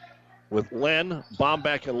Quinn, with Len,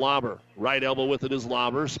 Bombeck, and Lauber. Right elbow with it is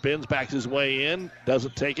Lauber. Spins, backs his way in.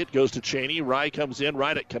 Doesn't take it. Goes to Cheney. Rye comes in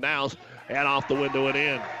right at Knaus and off the window and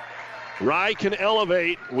in. Rye can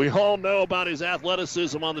elevate. We all know about his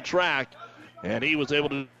athleticism on the track. And he was able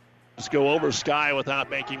to just go over Sky without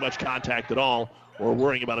making much contact at all or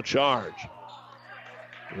worrying about a charge.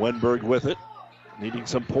 Wenberg with it. Needing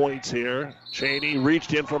some points here. Cheney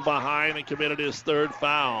reached in from behind and committed his 3rd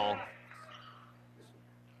foul.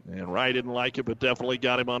 And Rye didn't like it, but definitely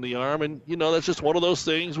got him on the arm. And, you know, that's just one of those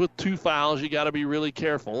things with 2 fouls. You got to be really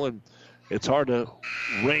careful. And it's hard to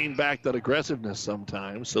rein back that aggressiveness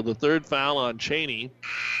sometimes. So the 3rd foul on Cheney,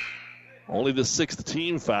 only the 6th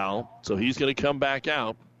team foul. So he's going to come back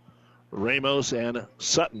out. Ramos and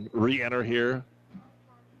Sutton re-enter here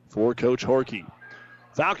for Coach Horkey.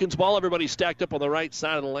 Falcons ball, everybody stacked up on the right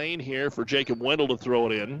side of the lane here for Jacob Wendell to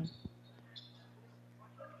throw it in.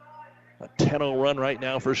 A 10-0 run right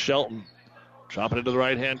now for Shelton. Drop it into the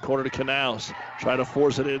right-hand corner to Knaus. Try to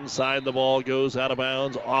force it inside. The ball goes out of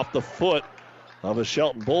bounds off the foot of a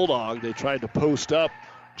Shelton Bulldog. They tried to post up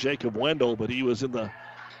Jacob Wendell, but he was in the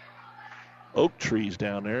oak trees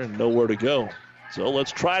down there and nowhere to go. So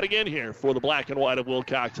let's try it again here for the black and white of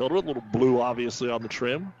Wilcox-Hildreth. A little blue, obviously, on the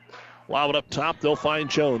trim. Lob it up top. They'll find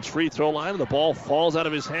Jones. Free throw line. And the ball falls out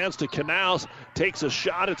of his hands to Knaus. Takes a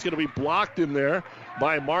shot. It's going to be blocked in there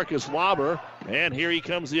by Marcus Lauber. And here he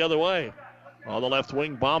comes the other way. On the left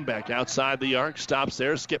wing, Bombeck outside the arc. Stops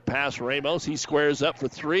there. Skip past Ramos. He squares up for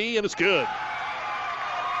 3, and it's good.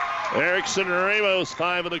 Erickson Ramos,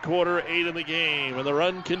 5 in the quarter, 8 in the game. And the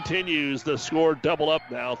run continues. The score double up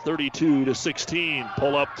now, 32-16.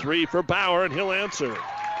 Pull up 3 for Bauer, and he'll answer.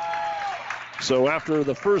 So after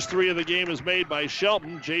the first 3 of the game is made by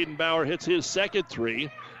Shelton, Jaden Bauer hits his second 3,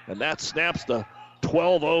 and that snaps the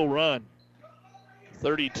 12-0 run.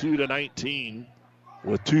 32-19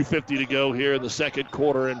 with 2:50 to go here in the second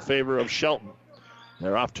quarter in favor of Shelton.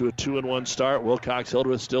 They're off to a 2-1 start.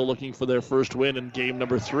 Wilcox-Hildreth still looking for their first win in game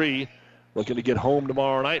number 3. Looking to get home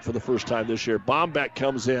tomorrow night for the first time this year. Bombeck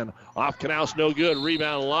comes in. Off Knaus, no good.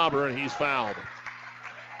 Rebound Lauber, and he's fouled.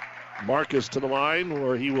 Marcus to the line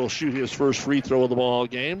where he will shoot his first free throw of the ball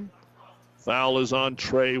game. Foul is on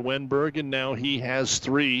Trey Wenberg, and now he has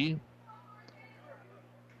 3.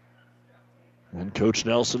 And Coach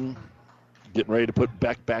Nelson getting ready to put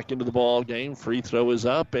Beck back into the ball game. Free throw is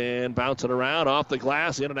up and bouncing around off the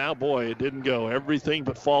glass, in and out. Boy, it didn't go. Everything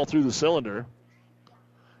but fall through the cylinder.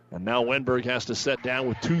 And now Wenberg has to set down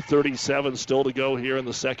with 2:37 still to go here in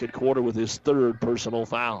the second quarter with his third personal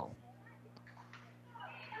foul.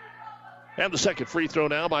 And the second free throw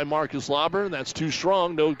now by Marcus Lauber. That's too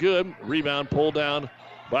strong, no good. Rebound pulled down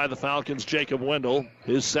by the Falcons, Jacob Wendell,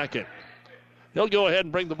 his second. He'll go ahead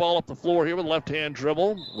and bring the ball up the floor here with a left-hand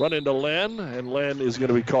dribble. Run into Len, and Len is going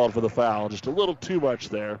to be called for the foul. Just a little too much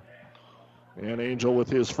there. And Angel with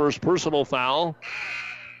his first personal foul.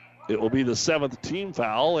 It will be the 7th team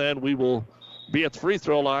foul, and we will be at the free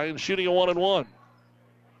throw line shooting a 1-and-1.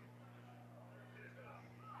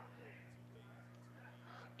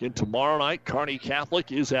 Again, tomorrow night, Kearney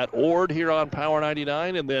Catholic is at Ord here on Power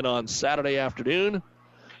 99, and then on Saturday afternoon,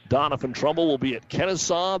 Doniphan Trumbull will be at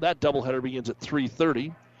Kennesaw. That doubleheader begins at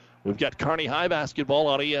 3:30. We've got Kearney High basketball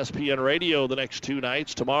on ESPN Radio the next two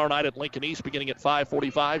nights. Tomorrow night at Lincoln East beginning at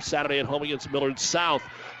 5:45. Saturday at home against Millard South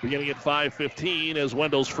beginning at 5:15 as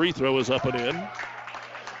Wendell's free throw is up and in.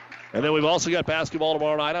 And then we've also got basketball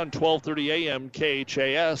tomorrow night on 12:30 a.m.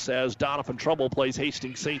 KHAS as Doniphan Trumbull plays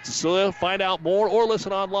Hastings St. Cecilia. Find out more or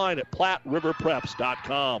listen online at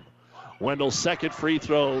PlatteRiverPreps.com. Wendell's second free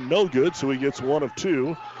throw, no good, so he gets one of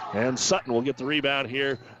two. And Sutton will get the rebound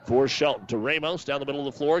here for Shelton. To Ramos down the middle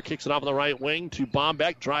of the floor, kicks it off on the right wing to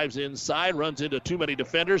Bombeck, drives inside, runs into too many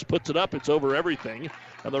defenders, puts it up, it's over everything.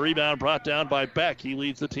 And the rebound brought down by Beck. He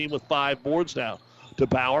leads the team with 5 boards now. To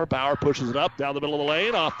Bauer. Bauer pushes it up down the middle of the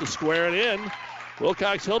lane, off the square and in.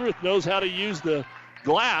 Wilcox-Hildreth knows how to use the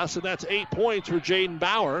glass, and that's 8 points for Jaden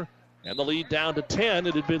Bauer. And the lead down to 10.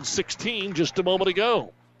 It had been 16 just a moment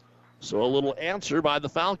ago. So a little answer by the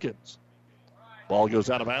Falcons. Ball goes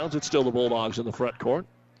out of bounds. It's still the Bulldogs in the front court.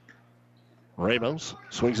 Ramos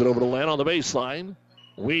swings it over to Len on the baseline.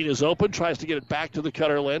 Ween is open, tries to get it back to the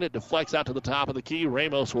cutter Len. It deflects out to the top of the key.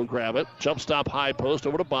 Ramos will grab it. Jump stop high post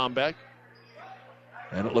over to Bombeck.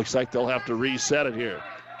 And it looks like they'll have to reset it here.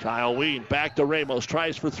 Kyle Ween back to Ramos.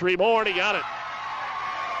 Tries for 3 more, and he got it.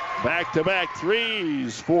 Back-to-back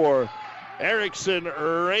threes for Erickson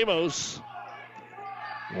Ramos.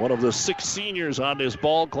 One of the 6 seniors on this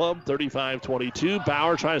ball club, 35-22.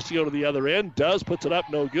 Bauer tries to go to the other end. Does, puts it up,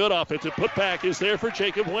 no good. Offensive putback is there for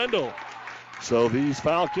Jacob Wendell. So these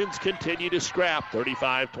Falcons continue to scrap.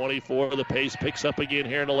 35-24. The pace picks up again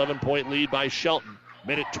here, an 11-point lead by Shelton.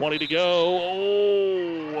 Minute 20 to go.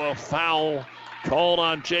 Oh, a foul called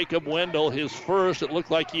on Jacob Wendell. His first. It looked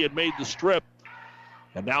like he had made the strip.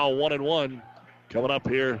 And now a 1-and-1 coming up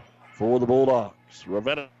here for the Bulldogs.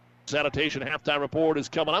 Ravenna Sanitation halftime report is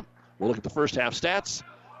coming up. We'll look at the first half stats,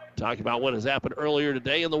 talk about what has happened earlier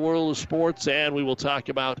today in the world of sports, and we will talk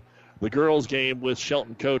about the girls' game with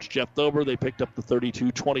Shelton coach Jeff Thober. They picked up the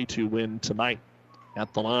 32-22 win tonight.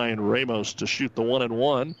 At the line, Ramos to shoot the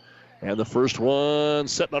 1-and-1. And the first one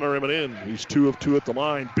setting on a rim and in. He's 2 of 2 at the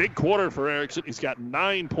line. Big quarter for Erickson. He's got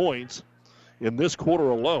 9 points in this quarter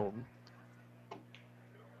alone.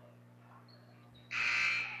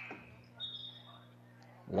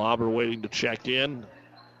 Lauber waiting to check in.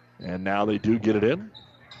 And now they do get it in.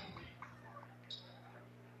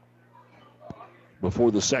 Before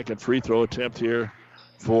the second free throw attempt here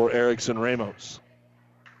for Erickson Ramos.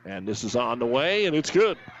 And this is on the way, and it's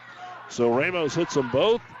good. So Ramos hits them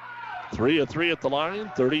both. 3 of 3 at the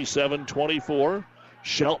line, 37-24.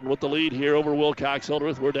 Shelton with the lead here over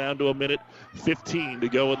Wilcox-Hildreth. We're down to a minute 15 to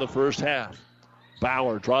go in the first half.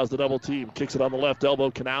 Bauer draws the double team, kicks it on the left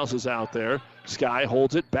elbow. Knaus is out there. Sky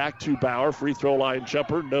holds it back to Bauer. Free throw line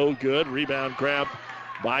jumper, no good. Rebound grab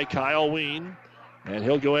by Kyle Ween. And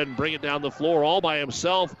he'll go ahead and bring it down the floor all by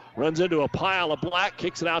himself. Runs into a pile of black,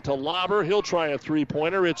 kicks it out to Lauber. He'll try a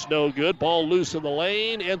three-pointer. It's no good. Ball loose in the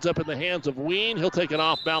lane. Ends up in the hands of Ween. He'll take an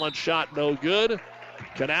off-balance shot, no good.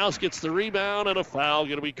 Knaus gets the rebound, and a foul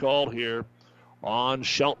going to be called here on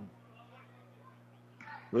Shelton.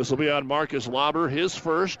 This will be on Marcus Lauber, his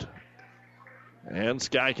first. And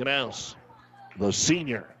Sky Knaus, the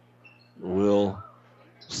senior, will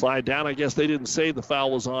slide down. I guess they didn't say the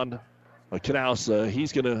foul was on Knaus.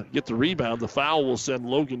 He's going to get the rebound. The foul will send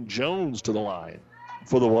Logan Jones to the line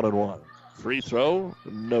for the 1-and-1. Free throw,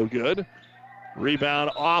 no good.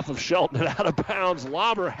 Rebound off of Shelton and out of bounds.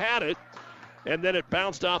 Lauber had it, and then it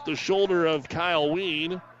bounced off the shoulder of Kyle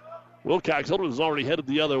Ween. Wilcox-Hildreth is already headed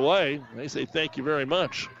the other way. They say thank you very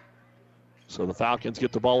much. So the Falcons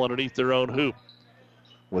get the ball underneath their own hoop.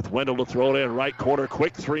 with Wendell to throw it in. Right corner,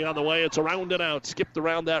 quick three on the way. It's around and out. Skipped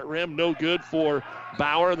around that rim. No good for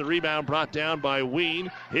Bauer. The rebound brought down by Ween.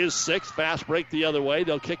 His sixth. Fast break the other way.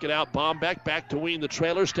 They'll kick it out. Bombeck back to Ween. The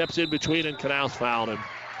trailer steps in between, and Canals fouled him.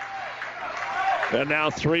 And now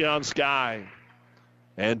 3 on Sky.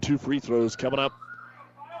 And 2 free throws coming up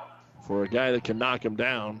for a guy that can knock him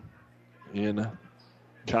down in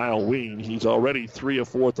Kyle Ween. He's already 3 of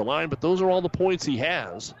 4 at the line, but those are all the points he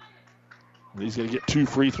has. He's going to get 2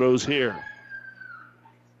 free throws here.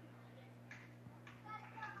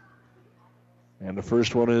 And the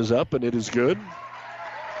first one is up, and it is good.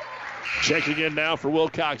 Checking in now for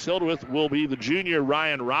Wilcox-Hildreth will be the junior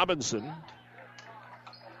Ryan Robinson.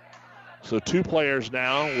 So 2 players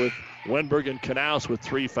now with Wenberg and Knaus with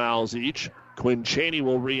 3 fouls each. Quinn Chaney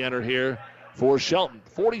will re-enter here for Shelton.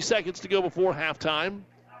 40 seconds to go before halftime.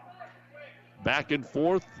 Back and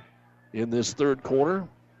forth in this third quarter,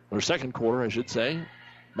 or second quarter, I should say.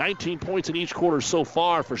 19 points in each quarter so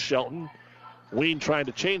far for Shelton. Ween trying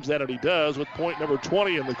to change that, and he does with point number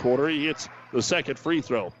 20 in the quarter. He hits the second free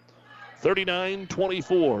throw.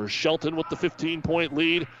 39-24. Shelton with the 15-point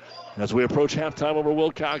lead. As we approach halftime over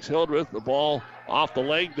Wilcox-Hildreth, the ball off the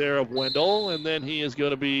leg there of Wendell, and then he is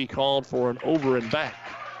going to be called for an over and back.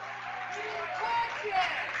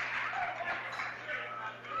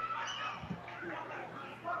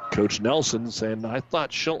 Coach Nelson saying, I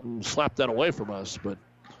thought Shelton slapped that away from us, but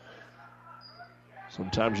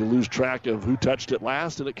sometimes you lose track of who touched it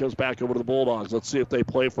last, and it comes back over to the Bulldogs. Let's see if they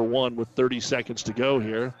play for one with 30 seconds to go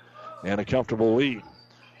here and a comfortable lead.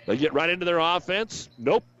 They get right into their offense.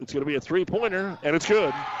 Nope, it's going to be a three-pointer, and it's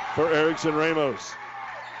good for Erickson Ramos.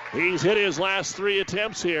 He's hit his last 3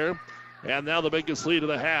 attempts here, and now the biggest lead of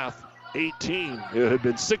the half, 18. It had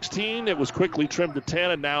been 16. It was quickly trimmed to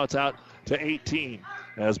 10, and now it's out to 18.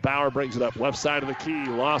 As Bauer brings it up left side of the key,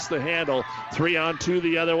 lost the handle. 3-on-2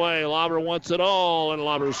 the other way. Lauber wants it all, and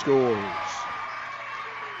Lauber scores.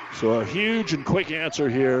 So a huge and quick answer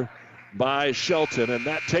here by Shelton, and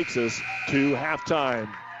that takes us to halftime.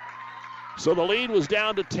 So the lead was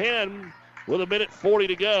down to 10 with 1:40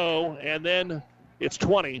 to go, and then it's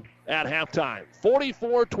 20 at halftime.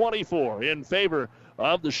 44-24 in favor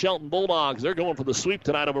of the Shelton Bulldogs. They're going for the sweep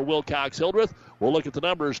tonight over Wilcox-Hildreth. We'll look at the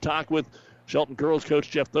numbers, talk with Shelton girls coach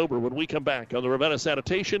Jeff Thober when we come back on the Ravenna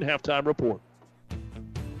Sanitation Halftime Report.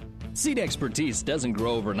 Seed expertise doesn't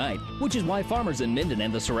grow overnight, which is why farmers in Minden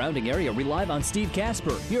and the surrounding area rely on Steve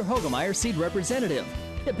Casper, your Hogemeyer seed representative.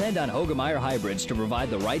 Depend on Hogemeyer hybrids to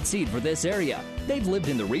provide the right seed for this area. They've lived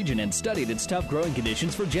in the region and studied its tough growing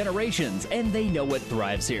conditions for generations, and they know what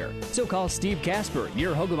thrives here. So call Steve Casper,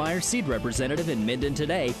 your Hogemeyer seed representative in Minden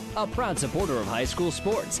today, a proud supporter of high school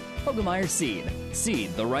sports. Hogemeyer Seed.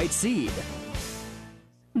 Seed the right seed.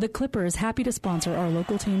 The Clipper is happy to sponsor our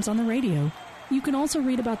local teams on the radio. You can also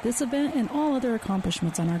read about this event and all other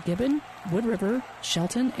accomplishments on our Gibbon, Wood River,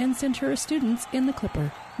 Shelton, and Centura students in the Clipper.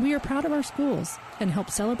 We are proud of our schools and help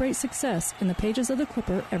celebrate success in the pages of the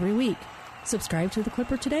Clipper every week. Subscribe to the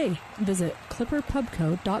Clipper today. Visit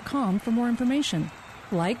clipperpubco.com for more information.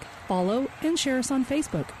 Like, follow, and share us on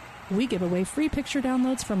Facebook. We give away free picture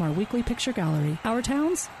downloads from our weekly picture gallery. Our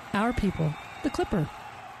towns, our people. The Clipper.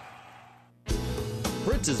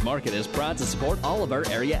 Fritz's Market is proud to support all of our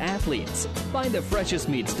area athletes. Find the freshest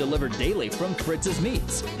meats delivered daily from Fritz's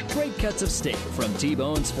Meats. Great cuts of steak from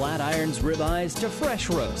T-bones, flat irons, ribeyes to fresh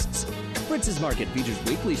roasts. Fritz's Market features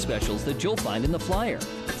weekly specials that you'll find in the flyer.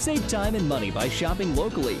 Save time and money by shopping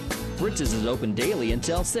locally. Fritz's is open daily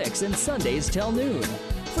until 6 and Sundays till noon.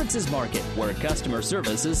 Fritz's Market, where customer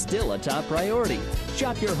service is still a top priority.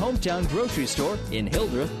 Shop your hometown grocery store in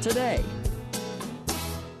Hildreth today.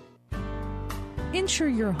 Insure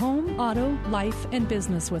your home, auto, life, and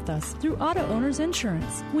business with us through Auto Owners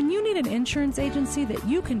Insurance. When you need an insurance agency that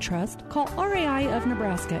you can trust, call RAI of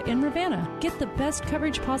Nebraska in Ravenna. Get the best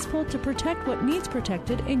coverage possible to protect what needs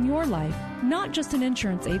protected in your life. Not just an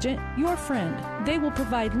insurance agent, your friend. They will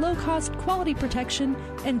provide low-cost, quality protection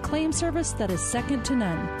and claim service that is second to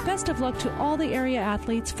none. Best of luck to all the area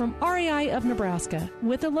athletes from RAI of Nebraska,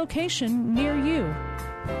 with a location near you.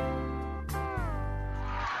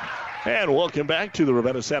 And welcome back to the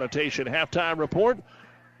Ravenna Sanitation Halftime Report.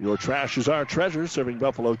 Your trash is our treasure, serving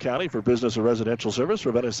Buffalo County for business or residential service.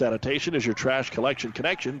 Ravenna Sanitation is your trash collection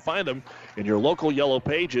connection. Find them in your local yellow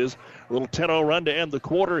pages little 10-0 run to end the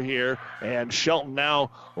quarter here, and Shelton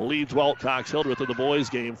now leads Wilcox-Hildreth in the boys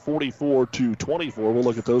game 44-24. We'll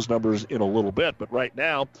look at those numbers in a little bit, but right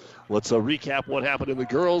now let's recap what happened in the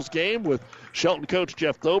girls game with Shelton coach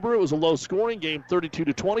Jeff Thober. It was a low-scoring game,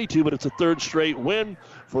 32-22, but it's a third straight win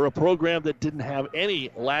for a program that didn't have any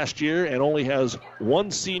last year and only has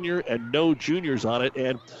one senior and no juniors on it.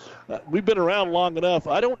 And we've been around long enough.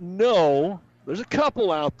 I don't know. There's a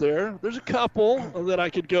couple out there. There's a couple that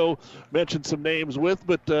I could go mention some names with,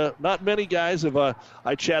 but not many guys have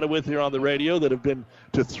I chatted with here on the radio that have been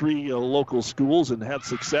to 3 local schools and had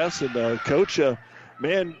success. And, Coach,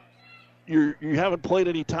 man, you haven't played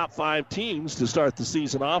any top 5 teams to start the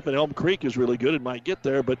season off, and Elm Creek is really good and might get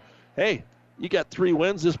there. But, hey, you got 3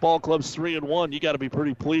 wins. This ball club's 3-1. You got to be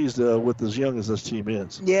pretty pleased with as young as this team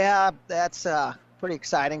is. Yeah, that's pretty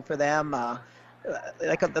exciting for them.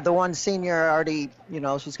 Like the one senior already,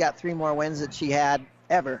 she's got 3 more wins than she had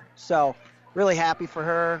ever. So really happy for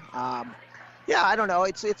her. Yeah, I don't know.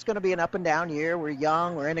 It's going to be an up and down year. We're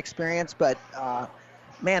young, we're inexperienced, but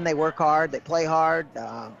man, they work hard, they play hard,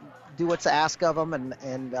 do what's asked of them,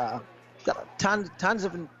 and got tons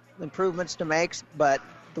of improvements to make. But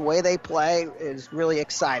the way they play is really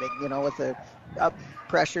exciting. With the up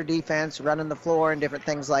pressure defense, running the floor, and different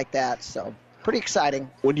things like that. So. Pretty exciting.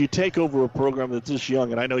 When you take over a program that's this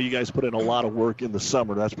young, and I know you guys put in a lot of work in the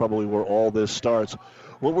summer, that's probably where all this starts.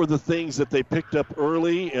 What were the things that they picked up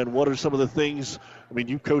early, and what are some of the things? I mean,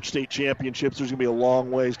 you coach state championships. There's going to be a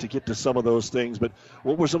long ways to get to some of those things, but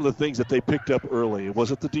what were some of the things that they picked up early?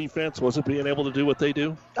 Was it the defense? Was it being able to do what they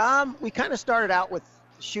do? We kind of started out with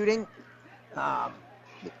shooting.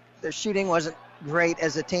 Their shooting wasn't great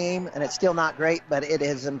as a team, and it's still not great, but it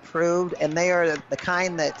has improved, and they are the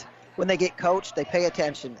kind that when they get coached, they pay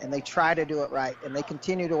attention and they try to do it right, and they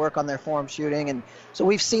continue to work on their form shooting. And so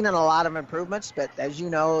we've seen a lot of improvements, but as you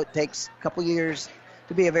know, it takes a couple years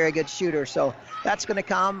to be a very good shooter. So that's going to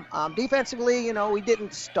come. Defensively, we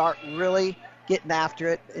didn't start really getting after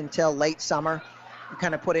it until late summer. We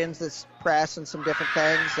kind of put in this press and some different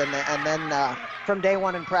things. And then from day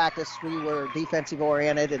one in practice, we were defensive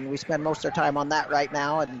oriented, and we spend most of our time on that right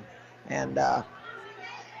now. And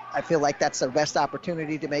I feel like that's our best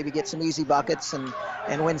opportunity to maybe get some easy buckets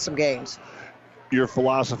and win some games. Your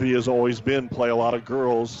philosophy has always been play a lot of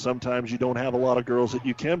girls. Sometimes you don't have a lot of girls that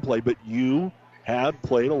you can play, but you have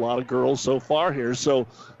played a lot of girls so far here. So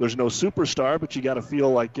there's no superstar, but you got to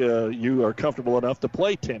feel like you are comfortable enough to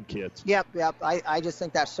play 10 kids. Yep. I just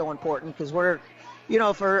think that's so important because we're,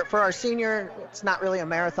 for our senior, it's not really a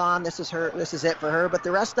marathon. This is it for her. But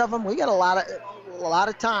the rest of them, we got a lot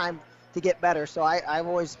of time to get better. So I've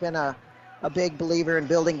always been a big believer in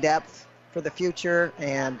building depth for the future.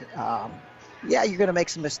 And you're going to make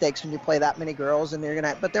some mistakes when you play that many girls, and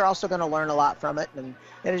but they're also going to learn a lot from it, and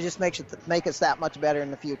it just make us that much better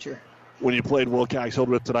in the future. When you played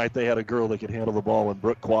Wilcox-Hildreth tonight, they had a girl that could handle the ball, and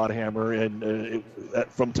Brooke Quadhammer, and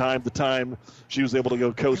from time to time, she was able to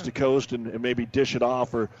go coast to coast and maybe dish it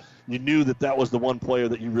off, or you knew that was the one player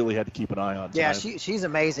that you really had to keep an eye on tonight. Yeah, she's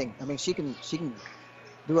amazing. I mean, she can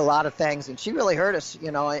do a lot of things, and she really hurt us,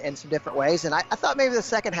 in some different ways. And I thought maybe the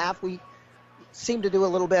second half we seemed to do a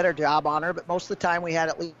little better job on her, but most of the time we had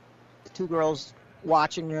at least 2 girls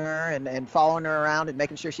watching her and following her around and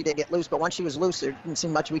making sure she didn't get loose. But once she was loose, there didn't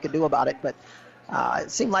seem much we could do about it. But it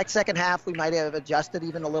seemed like second half we might have adjusted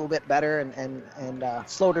even a little bit better and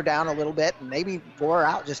slowed her down a little bit and maybe wore her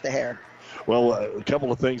out just a hair. Well, a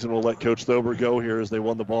couple of things, and we'll let Coach Thober go here as they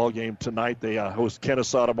won the ball game tonight. They host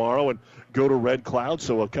Kennesaw tomorrow and go to Red Cloud,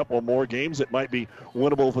 so a couple more games that might be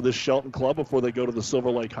winnable for this Shelton club before they go to the Silver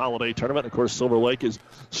Lake Holiday Tournament. Of course, Silver Lake is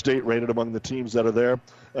state-rated among the teams that are there.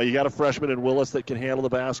 You got a freshman in Willis that can handle the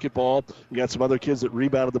basketball. You got some other kids that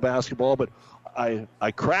rebounded the basketball, but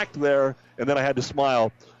I cracked there, and then I had to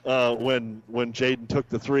smile when Jaden took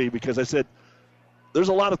the 3 because I said, there's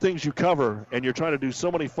a lot of things you cover, and you're trying to do so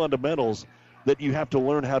many fundamentals that you have to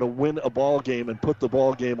learn how to win a ball game and put the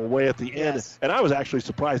ball game away at the end. Yes. And I was actually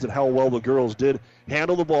surprised at how well the girls did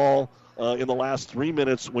handle the ball in the last 3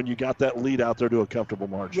 minutes when you got that lead out there to a comfortable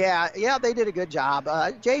margin. Yeah, they did a good job.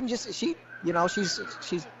 Jaden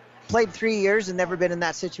she's played 3 years and never been in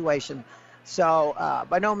that situation. So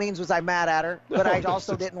by no means was I mad at her, but I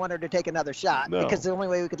also didn't want her to take another shot because the only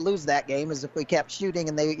way we could lose that game is if we kept shooting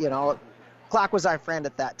and they, clock was our friend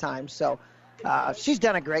at that time. So she's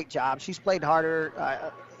done a great job. She's played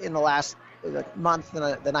harder in the last month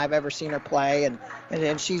than I've ever seen her play,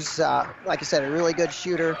 and she's like I said, a really good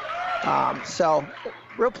shooter. So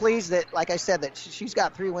real pleased that, like I said, that she's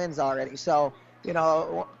got 3 wins already. So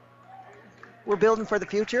we're building for the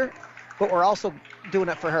future, but we're also doing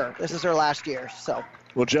it for her. This is her last year, so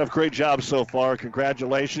Well, Jeff, great job so far.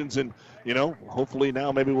 Congratulations. And, hopefully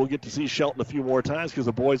now maybe we'll get to see Shelton a few more times because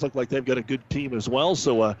the boys look like they've got a good team as well.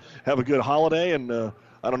 So have a good holiday. And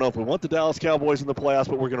I don't know if we want the Dallas Cowboys in the playoffs,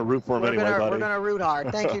 but we're going to root for them anyway, buddy. We're going to root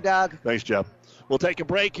hard. Thank you, Doug. Thanks, Jeff. We'll take a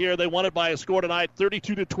break here. They won it by a score tonight,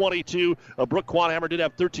 32-22. Brooke Quanhammer did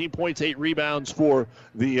have 13 points, 8 rebounds for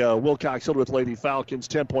the Wilcox-Hildreth Lady Falcons,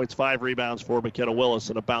 10 points, 5 rebounds for McKenna Willis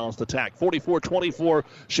in a balanced attack. 44-24,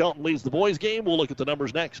 Shelton leads the boys' game. We'll look at the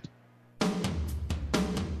numbers next.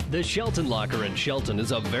 The Shelton Locker in Shelton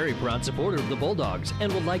is a very proud supporter of the Bulldogs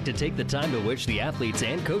and would like to take the time to wish the athletes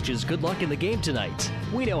and coaches good luck in the game tonight.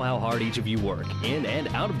 We know how hard each of you work in and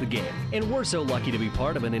out of the game, and we're so lucky to be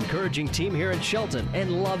part of an encouraging team here in Shelton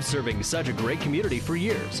and love serving such a great community for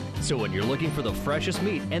years. So when you're looking for the freshest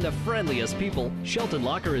meat and the friendliest people, Shelton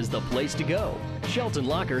Locker is the place to go. Shelton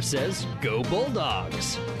Locker says, "Go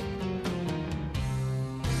Bulldogs!"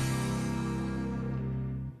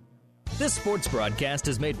 This sports broadcast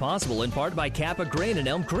is made possible in part by Kappa Grain in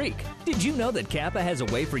Elm Creek. Did you know that Kappa has a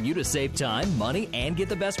way for you to save time, money, and get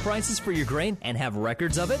the best prices for your grain and have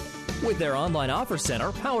records of it? With their online offer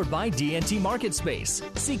center powered by DNT Market Space.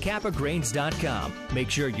 See kappagrains.com.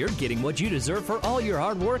 Make sure you're getting what you deserve for all your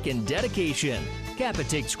hard work and dedication. Kappa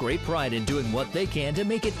takes great pride in doing what they can to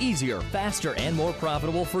make it easier, faster, and more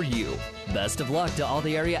profitable for you. Best of luck to all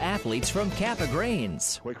the area athletes from Kappa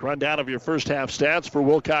Grains. Quick rundown of your first half stats for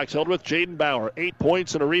Wilcox-Hildreth. Jaden Bauer, 8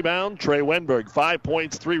 points and a rebound. Trey Wenberg, 5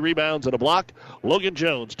 points, 3 rebounds and a block. Logan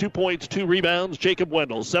Jones, 2 points, 2 rebounds. Jacob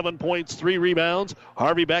Wendell, 7 points, 3 rebounds.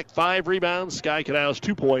 Harvey Beck, 5 rebounds. Sky Knaus,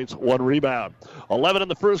 2 points, 1 rebound. 11 in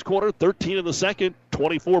the first quarter, 13 in the second.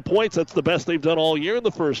 24 points. That's the best they've done all year in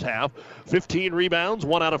the first half. 15 rebounds,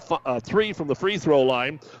 1 out of 3 from the free throw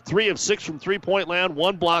line. 3 of 6 from three-point land,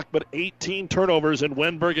 1 block, but 18 turnovers. And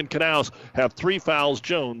Wenberg and Knaus have 3 fouls.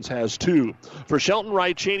 Jones has 2. For Shelton,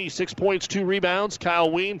 Wright Cheney, 6 points, 2 rebounds. Kyle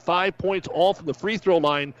Ween, 5 points, all from the free throw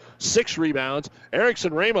line, 6 rebounds.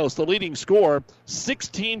 Erickson Ramos, the leading scorer,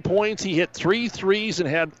 16 points. He hit 3 threes and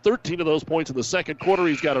had 13 of those points in the second quarter.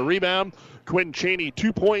 He's got a rebound. Quinn Cheney,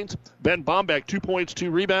 2 points. Ben Bombeck, 2 points, 2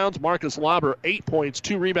 rebounds. Marcus Lauber, 8 points,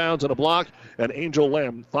 2 rebounds and a block. And Angel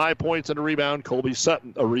Lim, 5 points and a rebound. Colby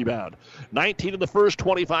Sutton, a rebound. 19 in the first,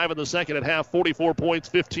 25 in the second at half, 44 points,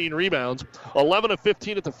 15 rebounds. 11 of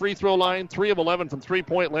 15 at the free throw line, 3 of 11 from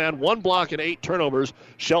three-point land, 1 block and 8 turnovers.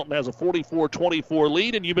 Shelton has a 44-24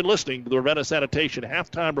 lead, and you've been listening to the Ravenna Sanitation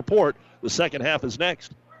Halftime Report. The second half is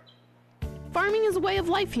next. Farming is a way of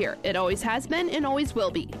life here. It always has been and always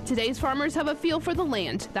will be. Today's farmers have a feel for the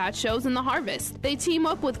land. That shows in the harvest. They team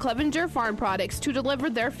up with Clevenger Farm Products to deliver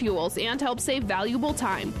their fuels and help save valuable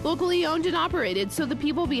time. Locally owned and operated, so the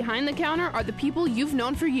people behind the counter are the people you've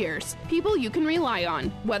known for years. People you can rely on.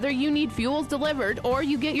 Whether you need fuels delivered or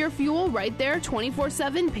you get your fuel right there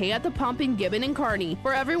 24/7, pay at the pump in Gibbon and Kearney.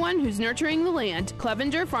 For everyone who's nurturing the land,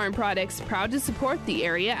 Clevenger Farm Products, proud to support the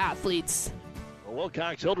area athletes.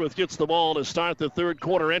 Wilcox-Hildreth gets the ball to start the third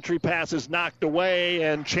quarter. Entry pass is knocked away,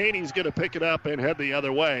 and Cheney's going to pick it up and head the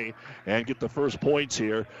other way and get the first points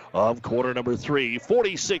here of quarter number 3.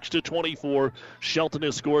 46-24. Shelton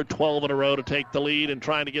has scored 12 in a row to take the lead and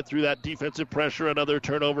trying to get through that defensive pressure. Another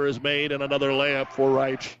turnover is made and another layup for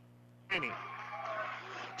Wright Cheney.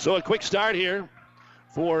 So a quick start here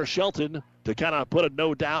for Shelton to kind of put a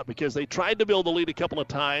no doubt because they tried to build the lead a couple of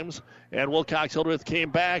times, and Wilcox-Hildreth came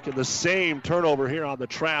back, and the same turnover here on the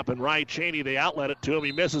trap, and Wright Cheney, they outlet it to him.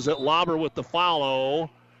 He misses it. Lauber with the follow,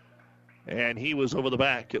 and he was over the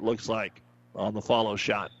back, it looks like, on the follow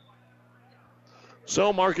shot.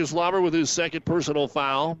 So Marcus Lauber with his second personal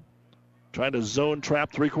foul, trying to zone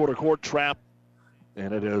trap, three-quarter court trap,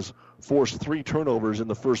 and it has forced 3 turnovers in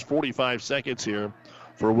the first 45 seconds here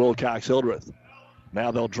for Wilcox-Hildreth. Now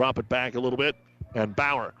they'll drop it back a little bit, and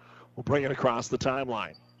Bauer will bring it across the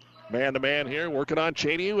timeline. Man-to-man here, working on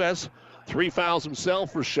Cheney, who has 3 fouls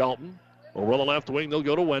himself for Shelton. Over on the left wing, they'll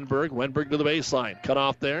go to Wenberg. Wenberg to the baseline. Cut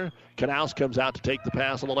off there. Knaus comes out to take the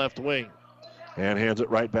pass on the left wing and hands it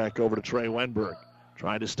right back over to Trey Wenberg.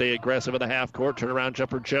 Trying to stay aggressive in the half court. Turnaround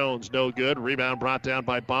jumper Jones, no good. Rebound brought down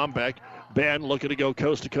by Bombeck. Ben looking to go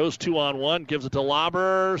coast to coast, 2-on-1. Gives it to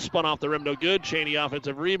Lauber. Spun off the rim, no good. Cheney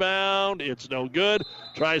offensive rebound. It's no good.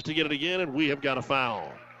 Tries to get it again, and we have got a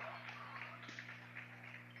foul.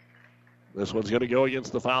 This one's going to go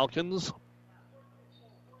against the Falcons.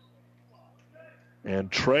 And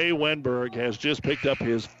Trey Wenberg has just picked up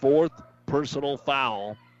his 4th personal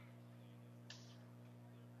foul.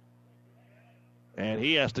 And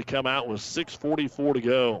he has to come out with 6:44 to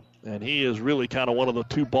go. And he is really kind of one of the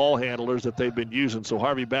 2 ball handlers that they've been using. So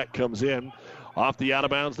Harvey Beck comes in Off the out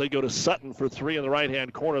of bounds, they go to Sutton for three in the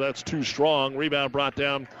right-hand corner. That's too strong. Rebound brought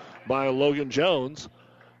down by Logan Jones.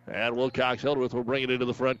 And Wilcox-Hildreth will bring it into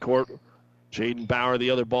the front court. Jaden Bauer, the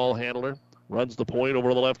other ball handler, runs the point over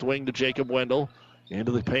to the left wing to Jacob Wendell.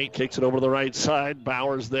 Into the paint, kicks it over to the right side.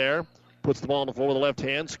 Bauer's there. Puts the ball on the floor with the left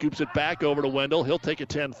hand, scoops it back over to Wendell. He'll take a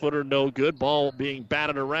 10-footer, no good. Ball being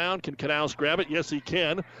batted around. Can Knaus grab it? Yes, he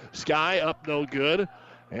can. Sky up, no good.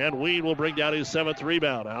 And Ween will bring down his 7th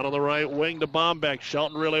rebound. Out on the right wing to Bombeck.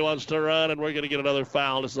 Shelton really wants to run, and we're going to get another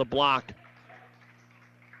foul. This is a block.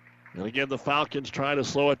 And again, the Falcons trying to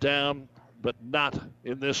slow it down, but not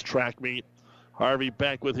in this track meet. Harvey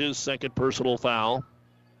Beck with his 2nd personal foul.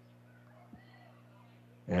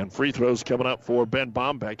 And free throws coming up for Ben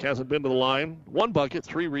Bombeck. Hasn't been to the line. 1 bucket,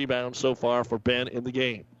 3 rebounds so far for Ben in the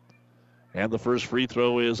game. And the first free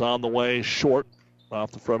throw is on the way, short,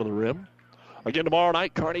 off the front of the rim. Again, tomorrow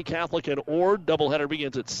night, Kearney Catholic and Ord. Doubleheader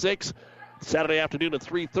begins at 6. Saturday afternoon, a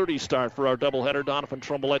 3:30 start for our doubleheader. Donovan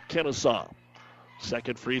Trumbull at Kennesaw.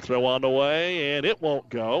 2nd free throw on the way, and it won't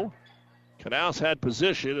go. Knaus had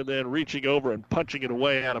position, and then reaching over and punching it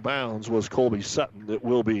away out of bounds was Colby Sutton. That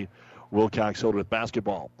will be Wilcox-Hildreth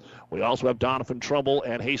basketball. We also have Donovan Trumbull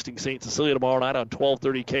and Hastings St. Cecilia tomorrow night on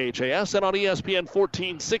 12:30 KHAS. And on ESPN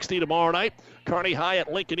 1460 tomorrow night, Kearney High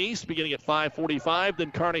at Lincoln East beginning at 5:45.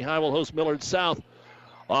 Then Kearney High will host Millard South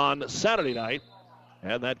on Saturday night.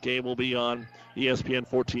 And that game will be on ESPN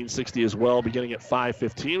 1460 as well, beginning at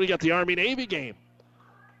 5:15. We got the Army-Navy game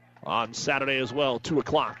on Saturday as well, 2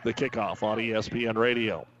 o'clock, the kickoff on ESPN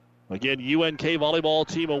Radio. Again, UNK volleyball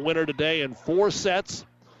team a winner today in 4 sets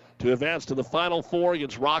to advance to the Final Four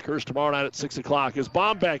against Rockhurst tomorrow night at 6 o'clock. As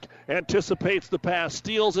Bombeck anticipates the pass,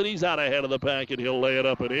 steals it, he's out ahead of the pack, and he'll lay it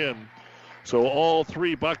up and in. So all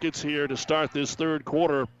 3 buckets here to start this 3rd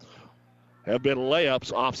quarter have been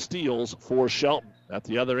layups off steals for Shelton. At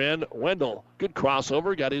the other end, Wendell, good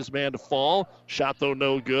crossover, got his man to fall. Shot, though,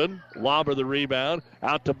 no good. Lobber the rebound,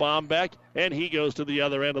 out to Bombeck, and he goes to the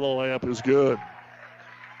other end of the layup, is good.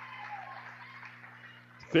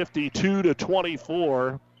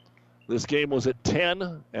 52-24. This game was at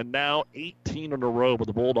 10, and now 18 in a row with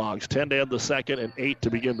the Bulldogs. 10 to end the 2nd and 8 to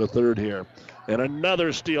begin the 3rd here. And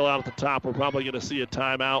another steal out at the top. We're probably going to see a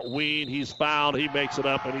timeout. Ween, he's fouled. He makes it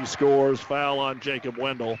up, and he scores. Foul on Jacob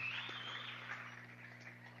Wendell.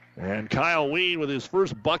 And Kyle Ween with his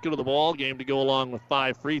first bucket of the ball game to go along with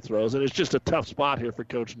 5 free throws. And it's just a tough spot here for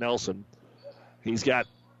Coach Nelson. He's got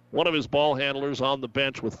one of his ball handlers on the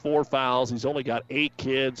bench with 4 fouls. He's only got 8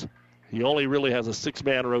 kids. He only really has a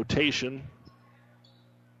 6-man rotation.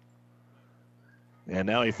 And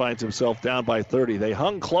now he finds himself down by 30. They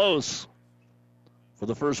hung close for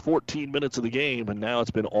the first 14 minutes of the game, and now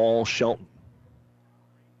it's been all Shelton.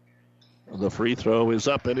 The free throw is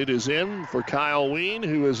up, and it is in for Kyle Ween,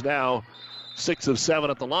 who is now 6 of 7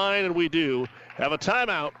 at the line, and we do have a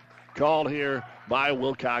timeout called here by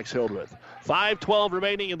Wilcox-Hildreth. 5:12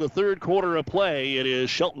 remaining in the 3rd quarter of play. It is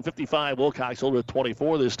Shelton 55, Wilcox-Hildreth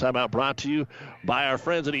 24. This timeout brought to you by our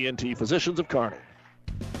friends at ENT Physicians of Kearney.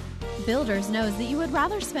 Builders knows that you would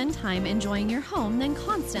rather spend time enjoying your home than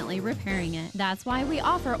constantly repairing it. That's why we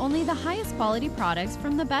offer only the highest quality products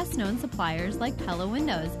from the best known suppliers like Pella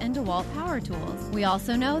Windows and DeWalt Power Tools. We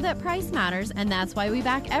also know that price matters, and that's why we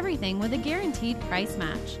back everything with a guaranteed price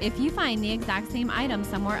match. If you find the exact same item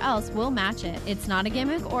somewhere else, we'll match it. It's not a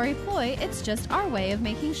gimmick or a ploy, it's just our way of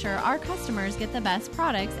making sure our customers get the best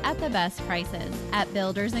products at the best prices. At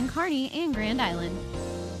Builders in Kearney and Grand Island.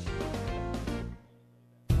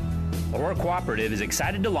 Aurora Cooperative is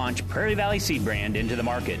excited to launch Prairie Valley Seed Brand into the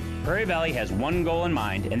market. Prairie Valley has one goal in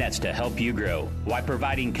mind, and that's to help you grow. While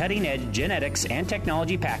providing cutting-edge genetics and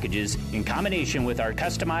technology packages in combination with our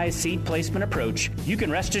customized seed placement approach, you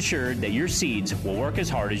can rest assured that your seeds will work as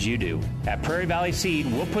hard as you do. At Prairie Valley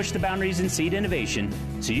Seed, we'll push the boundaries in seed innovation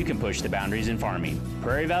so you can push the boundaries in farming.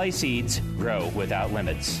 Prairie Valley Seeds, grow without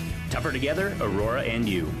limits. Tougher together, Aurora and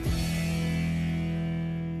you.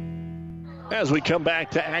 As we come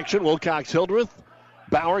back to action, Wilcox-Hildreth.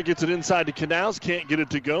 Bauer gets it inside to Knaus. Can't get it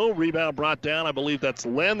to go. Rebound brought down. I believe that's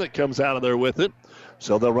Len that comes out of there with it.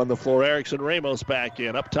 So they'll run the floor. Erickson Ramos back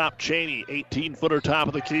in. Up top, Cheney. 18-footer top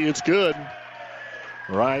of the key. It's good.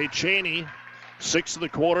 Right, Cheney. 6 of the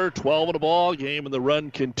quarter, 12 in the ball game, and the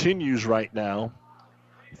run continues right now.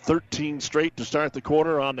 13 straight to start the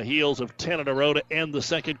quarter on the heels of 10 in a row to end the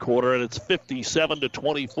 2nd quarter, and it's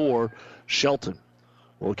 57-24 Shelton.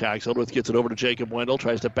 Wilcox-Hildreth gets it over to Jacob Wendell,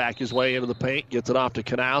 tries to back his way into the paint, gets it off to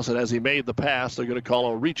Knaus, and as he made the pass, they're going to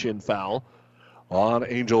call a reach-in foul on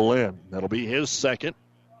Angel Lynn. That'll be his 2nd.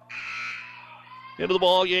 Into the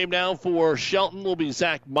ball game now for Shelton will be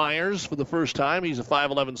Zach Myers for the first time. He's a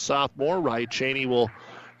 5'11 sophomore. Right, Cheney will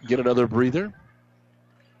get another breather.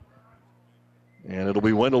 And it'll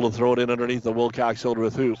be Wendell to throw it in underneath the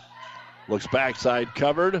Wilcox-Hildreth hoop. Looks backside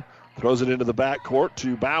covered. Throws it into the backcourt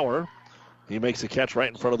to Bauer. He makes a catch right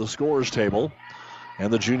in front of the scorer's table.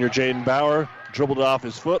 And the junior Jaden Bauer dribbled it off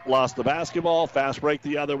his foot, lost the basketball, fast break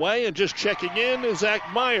the other way, and just checking in is Zach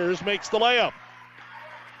Myers makes the layup.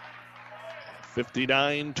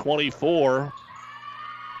 59-24.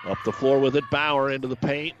 Up the floor with it, Bauer into the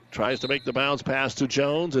paint. Tries to make the bounce pass to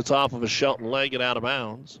Jones. It's off of a Shelton leg and out of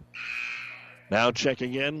bounds. Now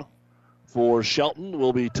checking in for Shelton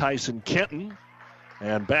will be Tyson Kenton.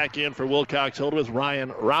 And back in for Wilcox-Hildreth,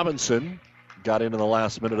 Ryan Robinson. Got in the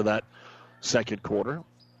last minute of that second quarter.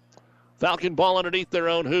 Falcon ball underneath their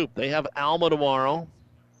own hoop. They have Alma tomorrow.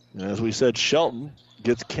 And as we said, Shelton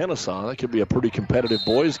gets Kennesaw. That could be a pretty competitive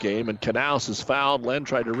boys game. And Knaus is fouled. Len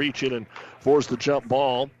tried to reach in and force the jump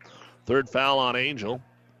ball. Third foul on Angel.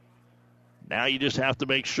 Now you just have to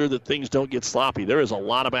make sure that things don't get sloppy. There is a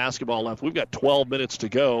lot of basketball left. We've got 12 minutes to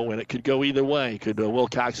go, and it could go either way. Could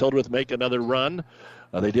Wilcox-Hildreth make another run?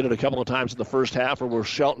 They did it a couple of times in the first half, or will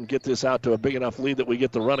Shelton get this out to a big enough lead that we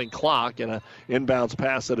get the running clock and an inbounds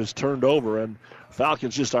pass that is turned over? And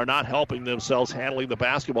Falcons just are not helping themselves handling the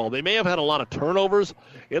basketball. They may have had a lot of turnovers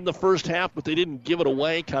in the first half, but they didn't give it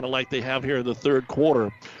away, kind of like they have here in the third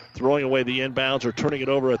quarter, throwing away the inbounds or turning it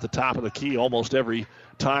over at the top of the key almost every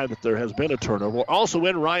time that there has been a turnover. Also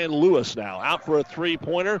in Ryan Lewis now, out for a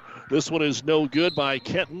three-pointer. This one is no good by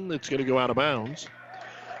Kenton. It's going to go out of bounds.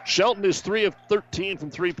 Shelton is 3 of 13 from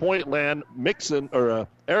three-point land.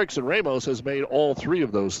 Erickson Ramos has made all 3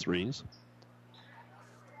 of those threes.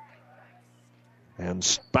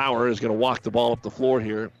 And Bauer is going to walk the ball up the floor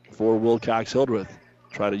here for Wilcox-Hildreth.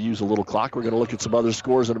 Try to use a little clock. We're going to look at some other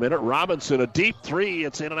scores in a minute. Robinson, a deep three.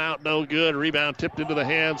 It's in and out, no good. Rebound tipped into the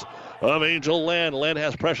hands of Angel Len. Len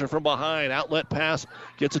has pressure from behind. Outlet pass,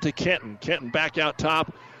 gets it to Kenton. Kenton back out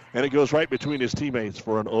top, and it goes right between his teammates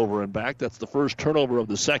for an over and back. That's the first turnover of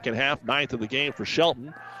the second half, 9th of the game for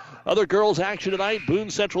Shelton. Other girls action tonight.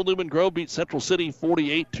 Boone Central Newman Grove beat Central City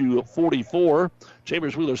 48-44.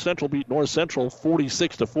 Chambers Wheeler Central beat North Central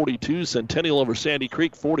 46-42. Centennial over Sandy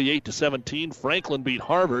Creek 48-17. Franklin beat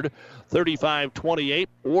Harvard 35-28.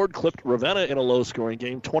 Ord clipped Ravenna in a low-scoring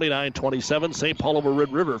game 29-27. St. Paul over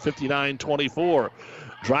Red River 59-24.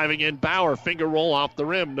 Driving in Bauer, finger roll off the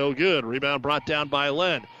rim, no good. Rebound brought down by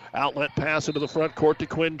Len. Outlet pass into the front court to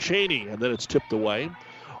Quinn Cheney, and then it's tipped away.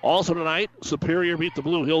 Also tonight, Superior beat the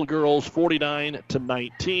Blue Hill girls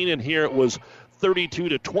 49-19, and here it was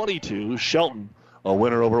 32-22. Shelton, a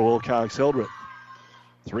winner over Wilcox-Hildreth.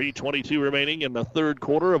 3:22 remaining in the third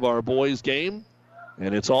quarter of our boys' game,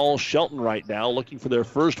 and it's all Shelton right now, looking for their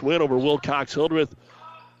first win over Wilcox-Hildreth.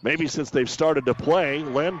 Maybe since they've started to play.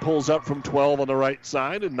 Len pulls up from 12 on the right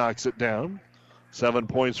side and knocks it down. 7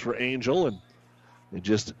 points for Angel, and they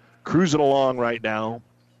just cruising along right now.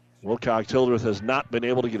 Wilcox-Hildreth has not been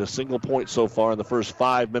able to get a single point so far in the first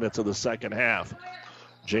 5 minutes of the second half.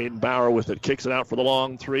 Jaden Bauer with it, kicks it out for the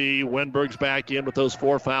long three. Wenberg's back in with those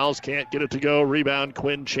 4 fouls. Can't get it to go. Rebound,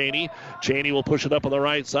 Quinn Cheney. Cheney will push it up on the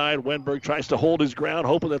right side. Wenberg tries to hold his ground,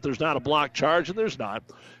 hoping that there's not a block charge, and there's not.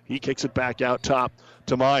 He kicks it back out top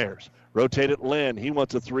to Myers. Rotate it, Lynn. He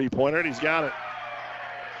wants a three-pointer, and he's got it.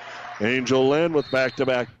 Angel Lynn with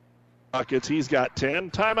back-to-back buckets. He's got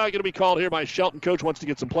 10. Timeout going to be called here by Shelton. Coach wants to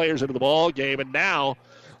get some players into the ball game, and now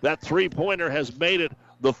that three-pointer has made it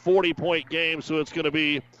the 40-point game, so it's going to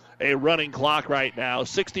be a running clock right now.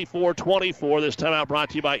 64-24. This timeout brought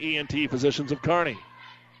to you by ENT Physicians of Kearney.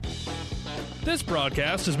 This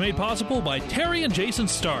broadcast is made possible by Terry and Jason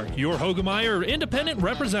Stark, your Hogemeyer independent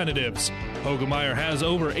representatives. Hogemeyer has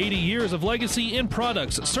over 80 years of legacy in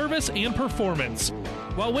products, service, and performance.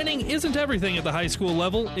 While winning isn't everything at the high school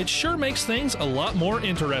level, it sure makes things a lot more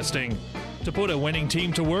interesting. To put a winning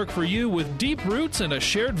team to work for you with deep roots and a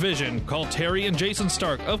shared vision, call Terry and Jason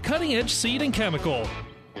Stark of Cutting Edge Seed and Chemical.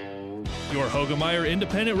 Your Hogemeyer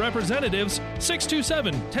independent representatives,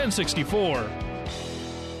 627-1064.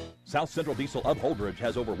 South Central Diesel of Holdridge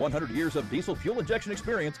has over 100 years of diesel fuel injection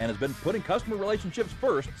experience and has been putting customer relationships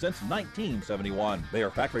first since 1971. They are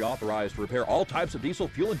factory authorized to repair all types of diesel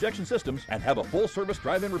fuel injection systems and have a full-service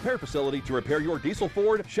drive-in repair facility to repair your diesel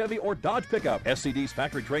Ford, Chevy, or Dodge pickup. SCD's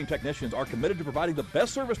factory-trained technicians are committed to providing the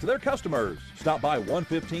best service to their customers. Stop by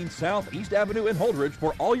 115 South East Avenue in Holdridge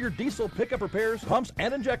for all your diesel pickup repairs, pumps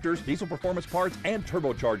and injectors, diesel performance parts, and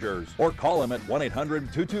turbochargers. Or call them at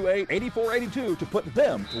 1-800-228-8482 to put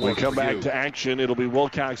them to work. Come back to action. It'll be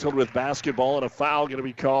Wilcox-Hildreth basketball, and a foul going to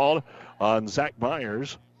be called on Zach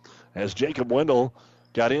Myers. as Jacob Wendell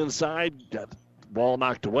got inside, got the ball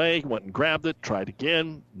knocked away, went and grabbed it, tried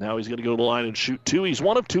again. Now he's going to go to the line and shoot 2. He's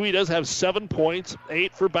 1 of 2. He does have 7 points,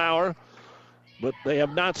 8 for Bauer, but they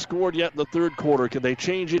have not scored yet in the third quarter. Can they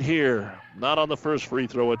change it here? Not on the first free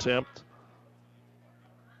throw attempt.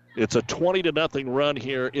 It's a 20-0 run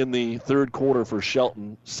here in the third quarter for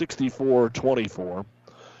Shelton, 64-24.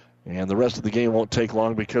 And the rest of the game won't take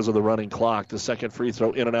long because of the running clock. The second free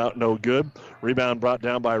throw in and out, no good. Rebound brought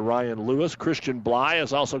down by Ryan Lewis. Christian Bly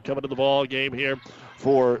is also coming to the ball game here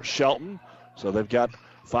for Shelton. So they've got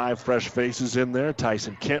 5 fresh faces in there.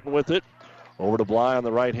 Tyson Kenton with it. Over to Bly on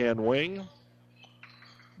the right-hand wing.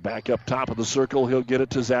 Back up top of the circle, he'll get it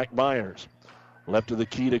to Zach Myers. Left of the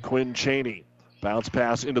key to Quinn Chaney. Bounce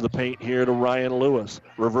pass into the paint here to Ryan Lewis.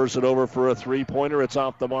 Reverse it over for a three-pointer. It's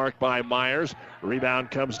off the mark by Myers. Rebound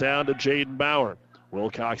comes down to Jaden Bauer.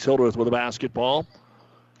 Wilcox-Hildreth with a basketball.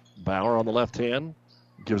 Bauer on the left hand.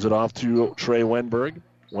 Gives it off to Trey Wenberg.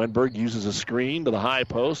 Wenberg uses a screen to the high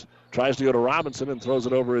post. Tries to go to Robinson and throws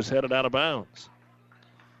it over his head and out of bounds.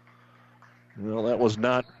 Well, that was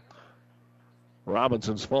not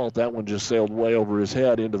Robinson's fault. That one just sailed way over his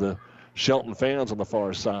head into the Shelton fans on the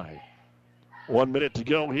far side. 1 minute to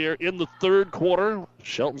go here in the third quarter.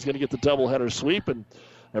 Shelton's going to get the doubleheader sweep, and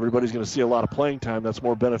everybody's going to see a lot of playing time. That's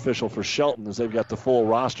more beneficial for Shelton as they've got the full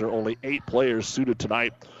roster. Only 8 players suited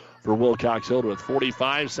tonight for Wilcox-Hildreth.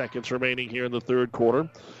 45 seconds remaining here in the third quarter.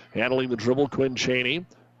 Handling the dribble, Quinn Chaney.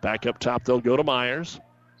 Back up top, they'll go to Myers.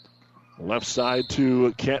 Left side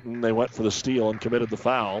to Kenton. They went for the steal and committed the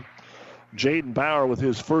foul. Jaden Bauer with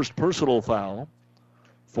his first personal foul.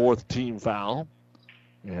 4th team foul.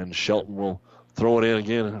 And Shelton will throw it in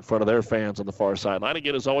again in front of their fans on the far sideline.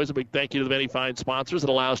 Again, as always, a big thank you to the many fine sponsors that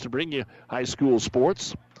allow us to bring you high school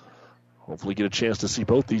sports. Hopefully get a chance to see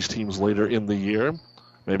both these teams later in the year.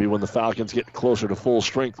 Maybe when the Falcons get closer to full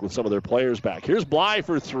strength with some of their players back. Here's Bly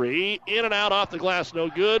for 3. In and out off the glass, no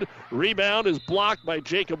good. Rebound is blocked by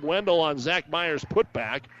Jacob Wendell on Zach Myers'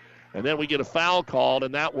 putback. And then we get a foul called,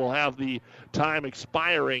 and that will have the time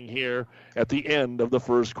expiring here at the end of the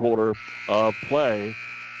first quarter of play.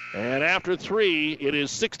 And after 3, it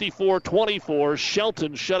is 64-24.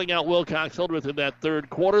 Shelton shutting out Wilcox-Hildreth in that third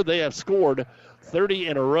quarter. They have scored 30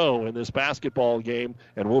 in a row in this basketball game,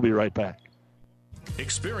 and we'll be right back.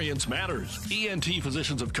 Experience matters. ENT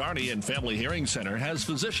Physicians of Kearney and Family Hearing Center has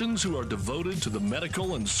physicians who are devoted to the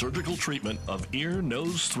medical and surgical treatment of ear,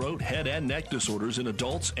 nose, throat, head, and neck disorders in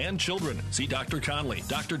adults and children. See Dr. Conley,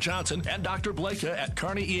 Dr. Johnson, and Dr. Blaka at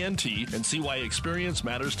Kearney ENT and see why experience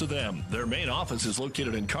matters to them. Their main office is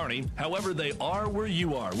located in Kearney. However, they are where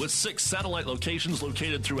you are. With 6 satellite locations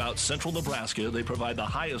located throughout central Nebraska, they provide the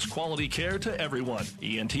highest quality care to everyone.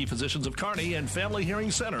 ENT Physicians of Kearney and Family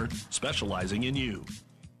Hearing Center, specializing in you.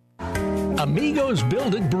 Amigos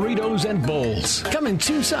Build-It Burritos and Bowls come in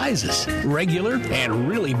 2 sizes, regular and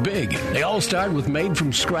really big. They all start with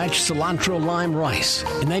made-from-scratch cilantro lime rice,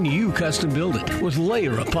 and then you custom build it with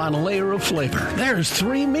layer upon layer of flavor. There's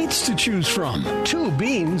 3 meats to choose from, 2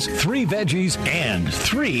 beans, 3 veggies, and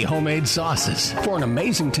 3 homemade sauces. For an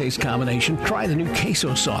amazing taste combination, try the new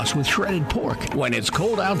queso sauce with shredded pork. When it's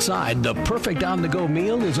cold outside, the perfect on-the-go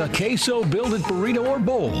meal is a queso Build-It Burrito or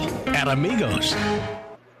bowl at Amigos.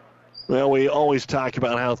 Well, we always talk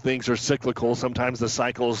about how things are cyclical. Sometimes the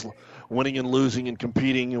cycles, winning and losing and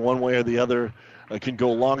competing in one way or the other, can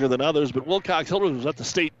go longer than others. But Wilcox-Hildreth was at the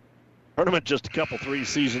state tournament just a 3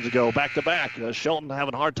 seasons ago, back-to-back. Shelton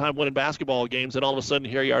having a hard time winning basketball games, and all of a sudden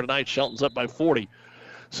here you are tonight, Shelton's up by 40.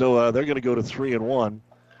 So they're going to go to 3-1,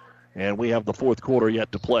 and we have the fourth quarter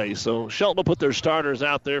yet to play. So Shelton will put their starters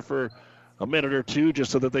out there for a minute or 2 just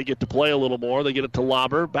so that they get to play a little more. They get it to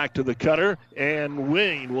Lauber, back to the cutter, and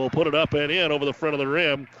Wayne will put it up and in over the front of the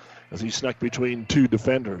rim as he snuck between 2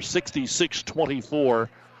 defenders. 66-24,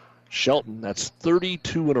 Shelton. That's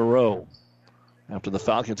 32 in a row after the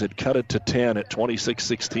Falcons had cut it to 10 at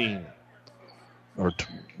 26-16.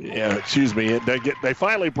 They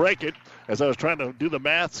finally break it. As I was trying to do the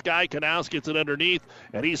math, Sky Knaus gets it underneath,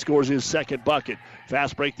 and he scores his second bucket.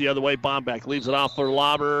 Fast break the other way. Bombeck leaves it off for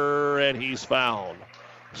Lauber, and he's fouled.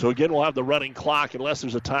 So, again, we'll have the running clock. Unless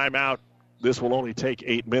there's a timeout, this will only take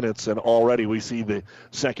 8 minutes, and already we see the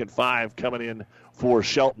second 5 coming in for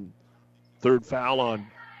Shelton. 3rd foul on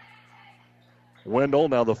Wendell,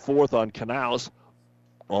 now the 4th on Knaus.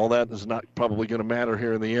 All that is not probably going to matter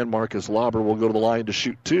here in the end. Marcus Lauber will go to the line to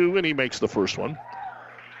shoot 2, and he makes the first one.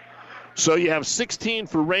 So you have 16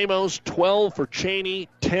 for Ramos, 12 for Chaney,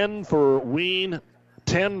 10 for Ween,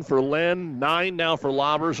 10 for Len, 9 now for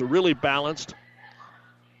Lauber, so really balanced.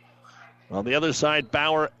 On the other side,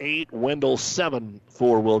 Bauer 8, Wendell 7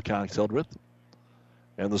 for Wilcox-Hildreth.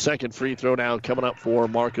 And the second free throw now coming up for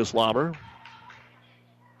Marcus Lauber.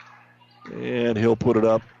 And he'll put it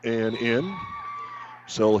up and in.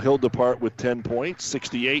 So he'll depart with 10 points,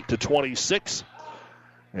 68-26.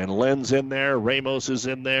 And Len's in there. Ramos is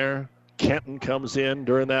in there. Kenton comes in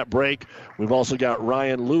during that break. We've also got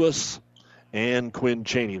Ryan Lewis and Quinn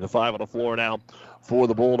Cheney, the 5 on the floor now for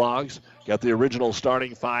the Bulldogs. Got the original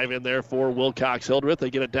starting 5 in there for Wilcox-Hildreth.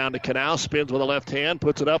 They get it down to Canal. Spins with a left hand.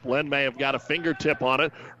 Puts it up. Len may have got a fingertip on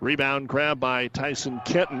it. Rebound grab by Tyson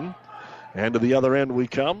Kenton. And to the other end we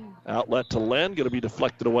come. Outlet to Len. Going to be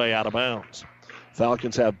deflected away out of bounds.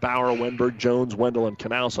 Falcons have Bauer, Wenberg, Jones, Wendell, and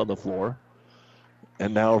Knaus on the floor.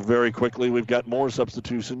 And now very quickly we've got more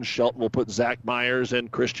substitutions. Shelton will put Zach Myers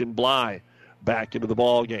and Christian Bly back into the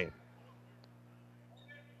ball game.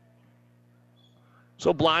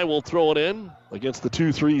 So Bly will throw it in against the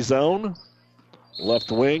 2-3 zone.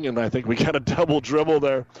 Left wing, and I think we got a double dribble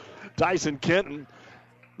there. Tyson Kenton,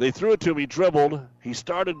 they threw it to him. He dribbled. He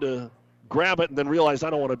started to grab it and then realized, I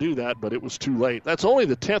don't want to do that, but it was too late. That's only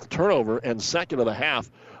the 10th turnover and second of the half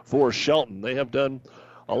for Shelton. They have done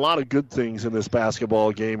a lot of good things in this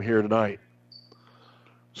basketball game here tonight.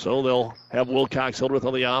 So they'll have Wilcox-Hildreth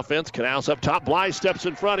on the offense. Knaus up top. Bly steps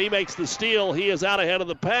in front. He makes the steal. He is out ahead of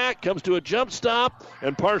the pack. Comes to a jump stop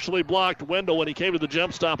and partially blocked. Wendell, when he came to the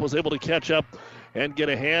jump stop, was able to catch up and get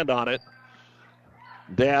a hand on it.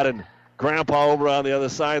 Dad and Grandpa over on the other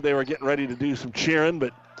side, they were getting ready to do some cheering,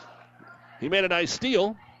 but he made a nice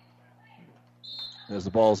steal. As the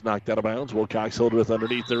ball's knocked out of bounds, Wilcox-Hildreth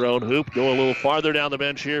underneath their own hoop. Go a little farther down the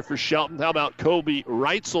bench here for Shelton. How about Kobe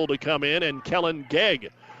Reitzel to come in, and Kellen Gegg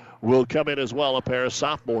will come in as well, a pair of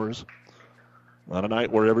sophomores. On a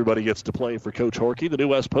night where everybody gets to play for Coach Horkey. The New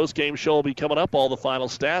West postgame show will be coming up. All the final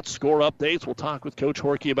stats, score updates. We'll talk with Coach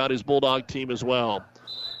Horkey about his Bulldog team as well.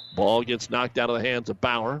 Ball gets knocked out of the hands of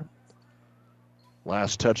Bauer.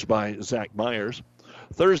 Last touch by Zach Myers.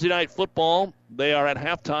 Thursday night football, they are at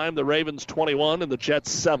halftime. The Ravens 21 and the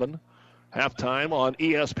Jets 7. Halftime on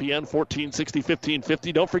ESPN 1460,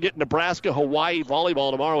 1550. Don't forget Nebraska-Hawaii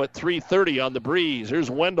volleyball tomorrow at 3:30 on the Breeze. Here's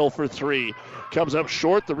Wendell for 3. Comes up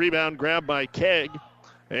short. The rebound grabbed by Kegg.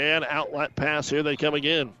 And outlet pass. Here they come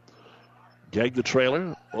again. Gegg the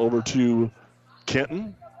trailer. Over to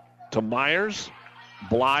Kenton. To Myers.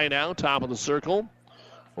 Bly now, top of the circle.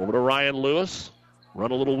 Over to Ryan Lewis.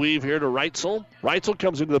 Run a little weave here to Reitzel. Reitzel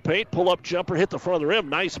comes into the paint. Pull-up jumper. Hit the front of the rim.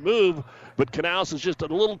 Nice move. But Knaus is just a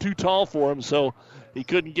little too tall for him, so he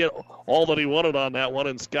couldn't get all that he wanted on that one,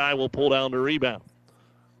 and Sky will pull down the rebound.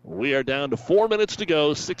 We are down to 4 minutes to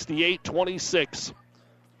go, 68-26.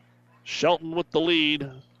 Shelton with the lead.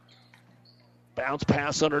 Bounce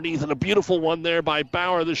pass underneath, and a beautiful one there by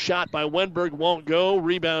Bauer. The shot by Wenberg won't go.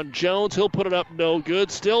 Rebound Jones. He'll put it up no good.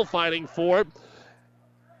 Still fighting for it.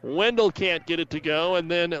 Wendell can't get it to go, and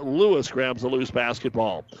then Lewis grabs the loose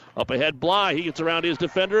basketball. Up ahead, Bly. He gets around his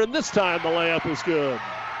defender, and this time the layup is good.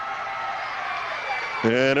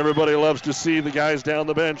 And everybody loves to see the guys down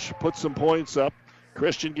the bench put some points up.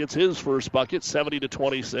 Christian gets his first bucket,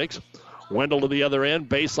 70-26. Wendell to the other end.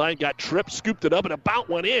 Baseline got tripped, scooped it up, and about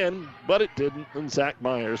went in, but it didn't. And Zach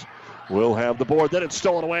Myers will have the board. Then it's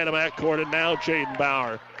stolen away in the backcourt, and now Jaden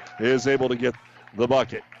Bauer is able to get the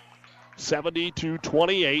bucket.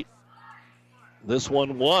 70-28. This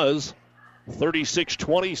one was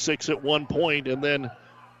 36-26 at one point, and then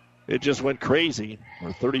it just went crazy.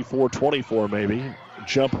 Or 34-24 maybe.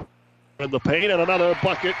 Jump in the paint, and another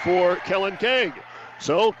bucket for Kellen Gegg.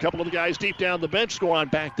 So a couple of the guys deep down the bench score on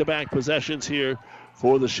back-to-back possessions here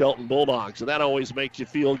for the Shelton Bulldogs. And that always makes you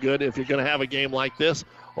feel good if you're going to have a game like this.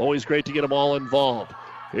 Always great to get them all involved.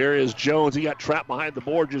 Here is Jones. He got trapped behind the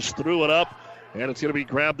board, just threw it up. And it's going to be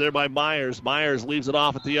grabbed there by Myers. Myers leaves it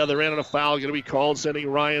off at the other end, and a foul going to be called, sending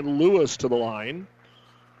Ryan Lewis to the line.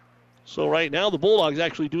 So right now the Bulldogs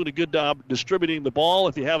actually doing a good job distributing the ball.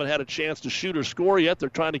 If you haven't had a chance to shoot or score yet, they're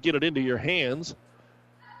trying to get it into your hands.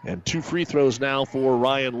 And 2 free throws now for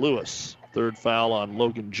Ryan Lewis. Third foul on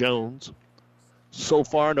Logan Jones. So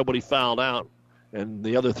far nobody fouled out, and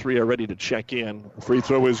the other 3 are ready to check in. Free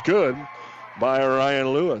throw is good by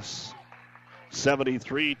Ryan Lewis.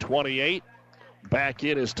 73-28. Back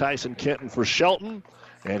in is Tyson Kenton for Shelton.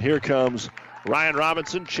 And here comes Ryan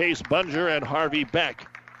Robinson, Chase Bunger, and Harvey Beck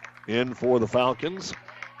in for the Falcons.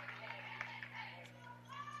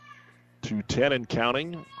 2:10 and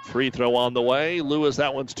counting. Free throw on the way. Lewis,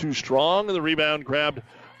 that one's too strong. And the rebound grabbed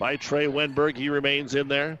by Trey Wenberg. He remains in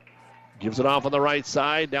there. Gives it off on the right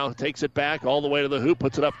side. Now takes it back all the way to the hoop.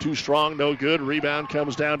 Puts it up too strong. No good. Rebound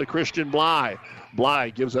comes down to Christian Bly.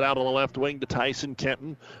 Bly gives it out on the left wing to Tyson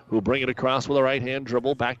Kenton, who will bring it across with a right-hand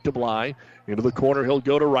dribble. Back to Bly. Into the corner, he'll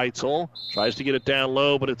go to Reitzel. Tries to get it down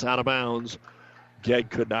low, but it's out of bounds.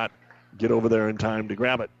 Gegg could not get over there in time to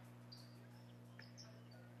grab it.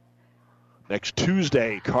 Next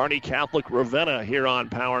Tuesday, Kearney Catholic Ravenna here on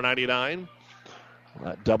Power 99.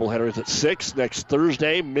 That doubleheader is at 6. Next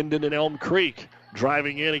Thursday, Minden and Elm Creek.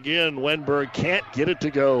 Driving in again, Wenberg can't get it to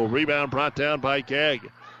go. Rebound brought down by Gegg.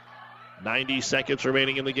 90 seconds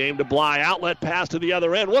remaining in the game to Bly. Outlet pass to the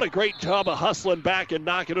other end. What a great job of hustling back and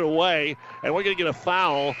knocking it away. And we're going to get a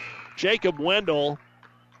foul. Jacob Wendell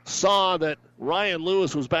saw that Ryan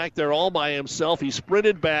Lewis was back there all by himself. He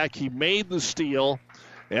sprinted back. He made the steal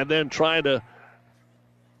and then tried to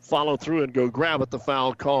follow through and go grab it. The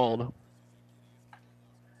foul called.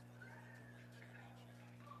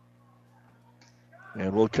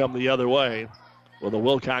 And we'll come the other way with a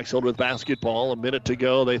Wilcox-Hildreth basketball. A minute to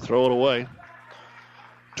go. They throw it away.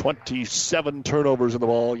 27 turnovers in the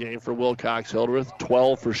ball game for Wilcox-Hildreth.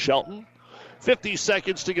 12 for Shelton. 50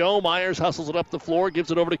 seconds to go. Myers hustles it up the floor.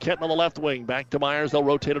 Gives it over to Kenton on the left wing. Back to Myers. They'll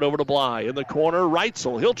rotate it over to Bly. In the corner,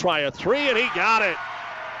 Reitzel. He'll try a three, and he got it.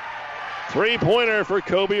 Three-pointer for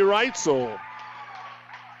Kobe Reitzel.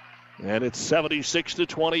 And it's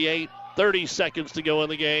 76-28. 30 seconds to go in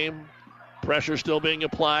the game. Pressure still being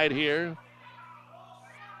applied here.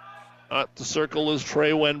 At the circle is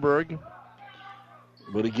Trey Wenberg.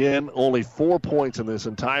 But again, only 4 points in this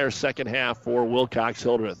entire second half for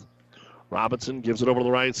Wilcox-Hildreth. Robinson gives it over to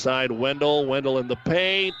the right side. Wendell in the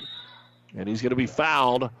paint. And he's going to be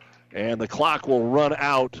fouled. And the clock will run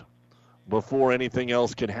out before anything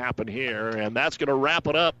else can happen here. And that's going to wrap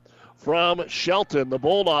it up from Shelton. The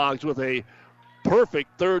Bulldogs with a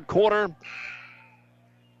perfect third quarter.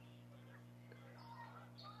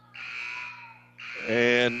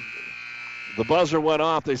 And the buzzer went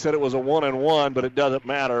off. They said it was a 1-1, but it doesn't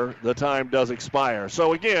matter. The time does expire.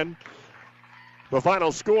 So again, the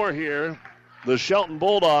final score here, the Shelton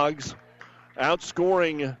Bulldogs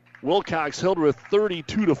outscoring Wilcox-Hildreth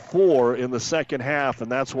 32-4 in the second half,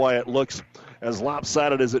 and that's why it looks as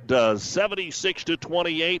lopsided as it does.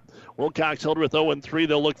 76-28. Wilcox-Hildreth 0-3.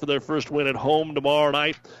 They'll look for their first win at home tomorrow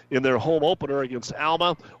night in their home opener against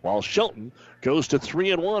Alma, while Shelton goes to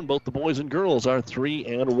 3-1. Both the boys and girls are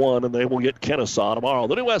 3-1, and they will get Kennesaw tomorrow.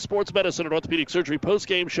 The New West Sports Medicine and Orthopedic Surgery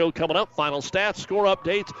post-game show coming up. Final stats, score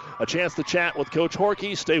updates, a chance to chat with Coach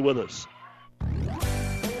Horkey. Stay with us.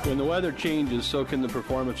 When the weather changes, so can the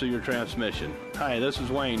performance of your transmission. Hi, this is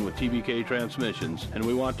Wayne with TBK Transmissions, and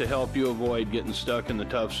we want to help you avoid getting stuck in the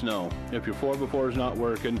tough snow. If your 4x4 is not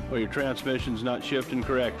working or your transmission's not shifting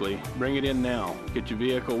correctly, bring it in now. Get your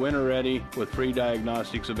vehicle winter ready with free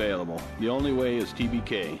diagnostics available. The only way is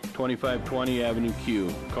TBK, 2520 Avenue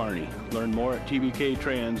Q, Kearney. Learn more at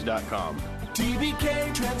tbktrans.com.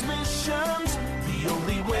 TBK Transmissions, the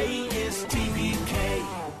only way is TBK.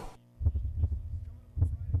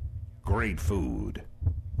 Great food,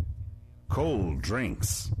 cold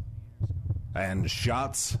drinks, and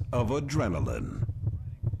shots of adrenaline.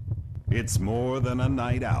 It's more than a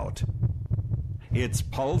night out. It's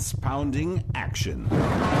pulse-pounding action.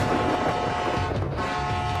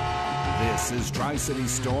 This is Tri-City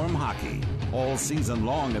Storm Hockey, all season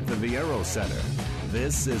long at the Viero Center.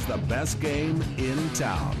 This is the best game in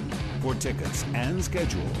town. For tickets and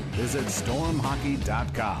schedule, visit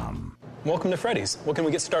stormhockey.com. Welcome to Freddy's. What can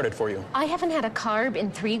we get started for you? I haven't had a carb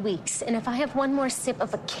in 3 weeks, and if I have one more sip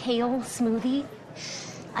of a kale smoothie,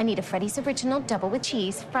 I need a Freddy's Original double with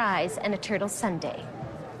cheese, fries, and a turtle sundae.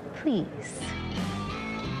 Please.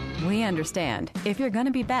 We understand. If you're going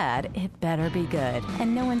to be bad, it better be good.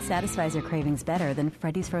 And no one satisfies your cravings better than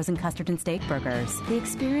Freddy's Frozen Custard and Steak Burgers. The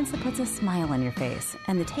experience that puts a smile on your face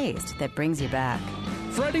and the taste that brings you back.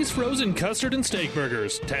 Freddy's Frozen Custard and Steak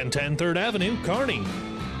Burgers, 1010 3rd Avenue, Kearney.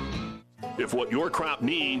 If what your crop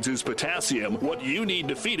needs is potassium, what you need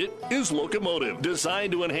to feed it is Locomotive.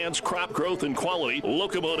 Designed to enhance crop growth and quality,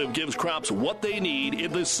 Locomotive gives crops what they need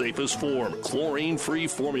in the safest form. Chlorine-free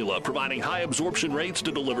formula, providing high absorption rates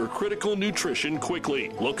to deliver critical nutrition quickly.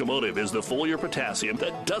 Locomotive is the foliar potassium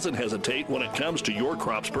that doesn't hesitate when it comes to your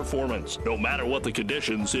crop's performance. No matter what the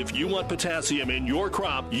conditions, if you want potassium in your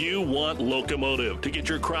crop, you want Locomotive. To get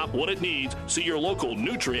your crop what it needs, see your local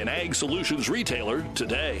Nutrient Ag Solutions retailer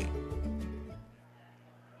today.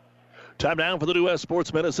 Time now for the New West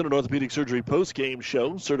Sports Medicine and Orthopedic Surgery post-game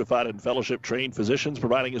show. Certified and fellowship-trained physicians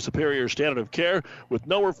providing a superior standard of care with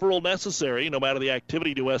no referral necessary. No matter the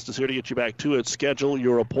activity, New West is here to get you back to it. Schedule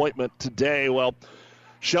your appointment today. Well,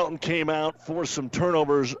 Shelton came out, forced some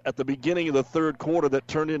turnovers at the beginning of the third quarter that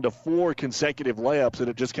turned into 4 consecutive layups, and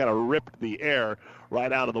it just kind of ripped the air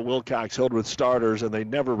right out of the Wilcox-Hildreth starters, and they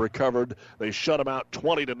never recovered. They shut them out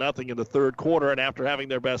 20-0 in the third quarter, and after having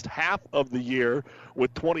their best half of the year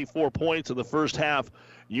with 24 points in the first half,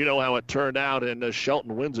 you know how it turned out, and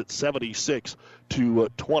Shelton wins it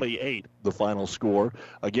 76-28, the final score.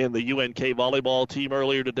 Again, the UNK volleyball team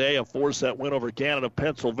earlier today, a 4-set win over Gannon of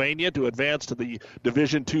Pennsylvania to advance to the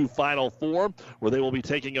Division II Final Four, where they will be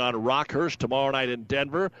taking on Rockhurst tomorrow night in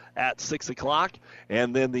Denver at 6 o'clock.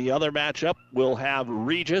 And then the other matchup will have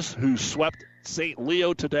Regis, who swept St.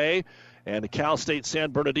 Leo today. And Cal State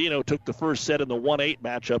San Bernardino took the first set in the 1-8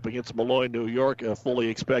 matchup against Malloy, New York, fully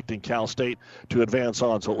expecting Cal State to advance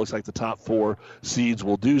on. So it looks like the top 4 seeds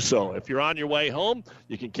will do so. If you're on your way home,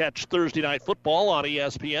 you can catch Thursday Night Football on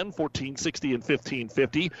ESPN, 1460 and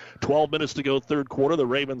 1550. 12 minutes to go, third quarter. The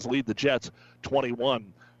Ravens lead the Jets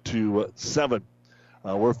 21-7.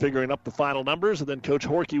 We're figuring up the final numbers, and then Coach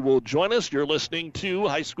Horkey will join us. You're listening to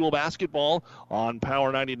high school basketball on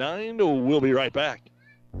Power 99. We'll be right back.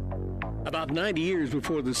 About 90 years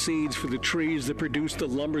before the seeds for the trees that produce the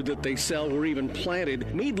lumber that they sell were even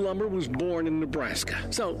planted, Meade Lumber was born in Nebraska.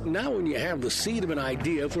 So now when you have the seed of an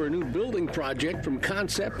idea for a new building project from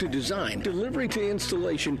concept to design, delivery to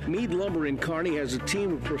installation, Meade Lumber in Kearney has a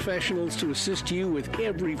team of professionals to assist you with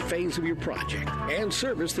every phase of your project and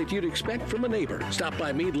service that you'd expect from a neighbor. Stop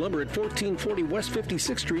by Meade Lumber at 1440 West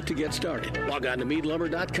 56th Street to get started. Log on to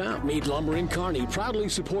MeadeLumber.com. Meade Lumber in Kearney proudly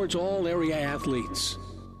supports all area athletes.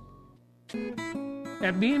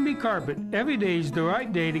 At B&B Carpet, every day is the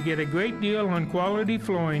right day to get a great deal on quality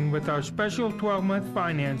flooring with our special 12-month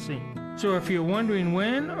financing. So if you're wondering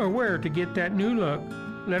when or where to get that new look,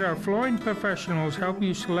 let our flooring professionals help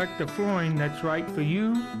you select the flooring that's right for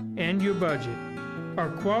you and your budget. Our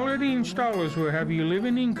quality installers will have you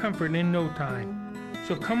living in comfort in no time.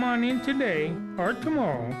 So come on in today or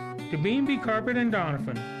tomorrow to B&B Carpet in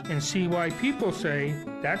Donovan and see why people say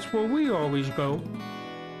that's where we always go.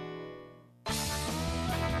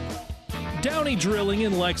 Downey Drilling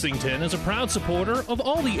in Lexington is a proud supporter of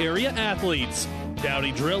all the area athletes.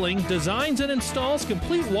 Downey Drilling designs and installs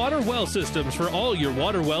complete water well systems for all your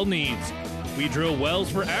water well needs. We drill wells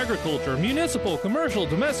for agriculture, municipal, commercial,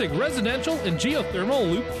 domestic, residential, and geothermal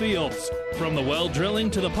loop fields. From the well drilling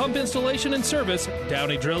to the pump installation and service,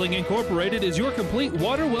 Downey Drilling Incorporated is your complete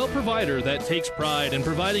water well provider that takes pride in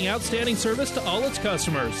providing outstanding service to all its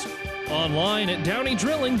customers. Online at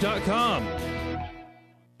downeydrilling.com.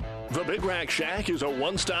 The Big Rack Shack is a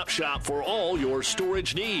one-stop shop for all your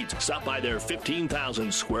storage needs. Stop by their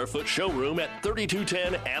 15,000-square-foot showroom at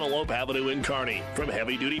 3210 Antelope Avenue in Kearney. From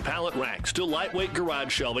heavy-duty pallet racks to lightweight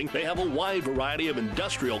garage shelving, they have a wide variety of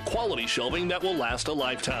industrial-quality shelving that will last a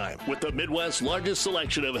lifetime. With the Midwest's largest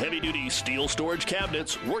selection of heavy-duty steel storage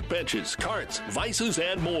cabinets, workbenches, carts, vices,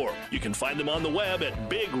 and more. You can find them on the web at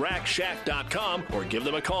BigRackShack.com or give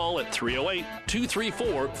them a call at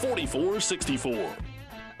 308-234-4464.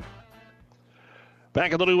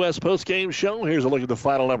 Back at the New West postgame show, here's a look at the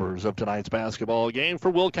final numbers of tonight's basketball game. For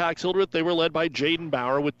Wilcox-Hildreth, they were led by Jaden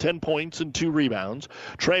Bauer with 10 points and 2 rebounds.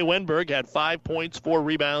 Trey Wenberg had 5 points, 4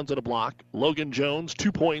 rebounds, and a block. Logan Jones, 2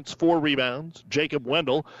 points, 4 rebounds. Jacob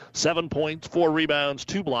Wendell, 7 points, 4 rebounds,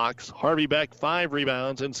 2 blocks. Harvey Beck, 5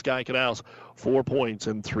 rebounds, and Sky Canals, 4 points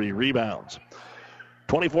and 3 rebounds.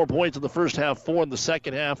 24 points in the first half, 4 in the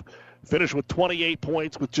second half. Finished with 28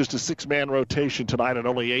 points with just a 6-man rotation tonight and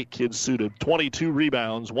only 8 kids suited. 22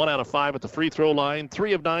 rebounds, 1 out of 5 at the free throw line,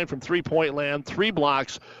 3 of 9 from three-point land, 3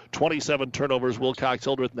 blocks, 27 turnovers.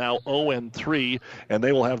 Wilcox-Hildreth now 0-3, and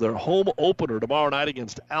they will have their home opener tomorrow night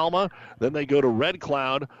against Alma. Then they go to Red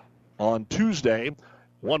Cloud on Tuesday.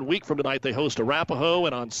 1 week from tonight, they host Arapahoe,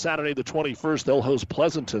 and on Saturday the 21st, they'll host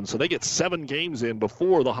Pleasanton. So they get 7 games in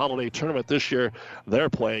before the holiday tournament this year. They're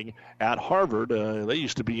playing at Harvard. They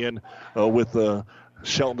used to be in with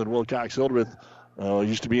Shelton and Wilcox-Hildreth.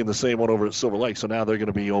 Used to be in the same one over at Silver Lake, so now they're going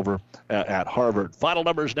to be over at Harvard. Final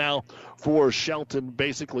numbers now for Shelton.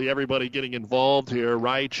 Basically everybody getting involved here.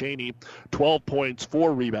 Rye Cheney, 12 points,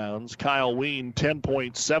 4 rebounds. Kyle Ween, 10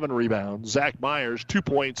 points, 7 rebounds. Zach Myers, 2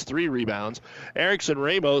 points, 3 rebounds. Erickson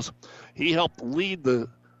Ramos, he helped lead the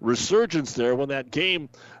resurgence there. When that game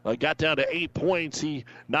got down to 8 points, he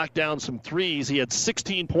knocked down some threes. He had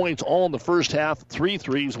 16 points all in the first half, 3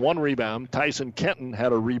 threes, 1 rebound. Tyson Kenton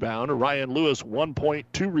had a rebound. Ryan Lewis, 1 point,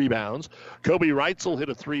 2 rebounds. Kobe Reitzel hit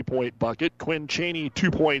a 3-point bucket. Quinn Chaney, 2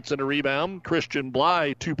 points and a rebound. Christian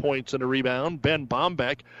Bly, 2 points and a rebound. Ben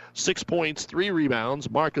Bombeck, 6 points, 3 rebounds.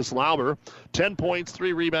 Marcus Lauber, 10 points,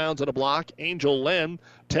 3 rebounds and a block. Angel Len,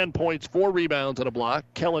 10 points, 4 rebounds and a block.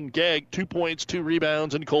 Kellen Gegg, 2 points, 2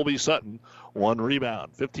 rebounds. And Colby Sutton, 1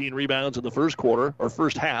 rebound. 15 rebounds in the first quarter, or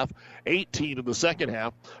first half, 18 in the second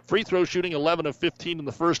half. Free throw shooting, 11 of 15 in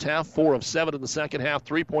the first half, 4 of 7 in the second half.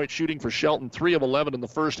 3-point shooting for Shelton, 3 of 11 in the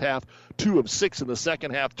first half, 2 of 6 in the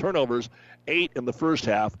second half. Turnovers, 8 in the first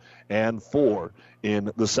half, and 4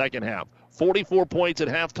 in the second half. 44 points at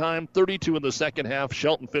halftime, 32 in the second half.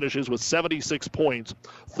 Shelton finishes with 76 points,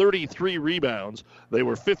 33 rebounds. They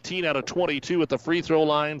were 15 out of 22 at the free throw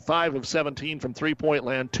line, 5 of 17 from three-point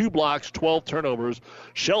land, 2 blocks, 12 turnovers.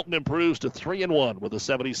 Shelton improves to 3-1 with a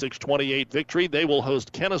 76-28 victory. They will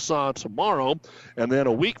host Kennesaw tomorrow, and then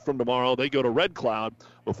a week from tomorrow they go to Red Cloud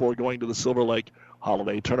before going to the Silver Lake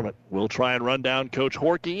Holiday Tournament. We'll try and run down Coach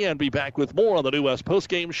Horkey and be back with more on the New West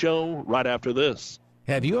postgame show right after this.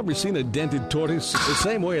 Have you ever seen a dented tortoise? The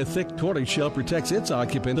same way a thick tortoise shell protects its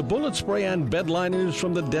occupant, the bullet spray-on bed liners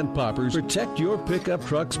from the Dent Poppers protect your pickup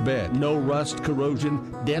truck's bed. No rust,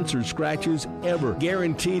 corrosion, dents, or scratches ever.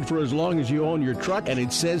 Guaranteed for as long as you own your truck, and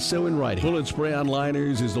it says so in writing. Bullet spray-on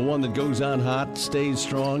liners is the one that goes on hot, stays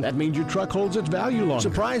strong. That means your truck holds its value longer.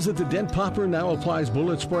 Surprised that the Dent Popper now applies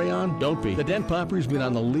bullet spray-on? Don't be. The Dent Popper's been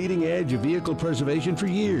on the leading edge of vehicle preservation for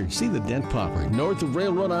years. See the Dent Popper north of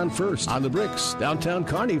Railroad on First, on the Bricks, downtown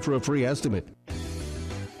Kearney for a free estimate.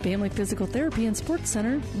 Family Physical Therapy and Sports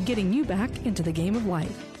Center, getting you back into the game of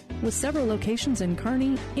life. With several locations in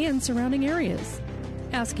Kearney and surrounding areas.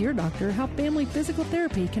 Ask your doctor how Family Physical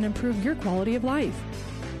Therapy can improve your quality of life.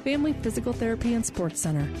 Family Physical Therapy and Sports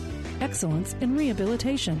Center. Excellence in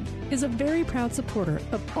Rehabilitation is a very proud supporter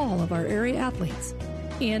of all of our area athletes,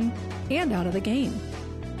 in and out of the game.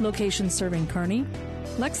 Locations serving Kearney,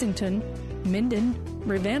 Lexington, Minden,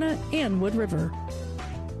 Ravenna, and Wood River.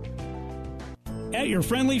 At your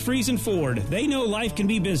friendly Friesen Ford, they know life can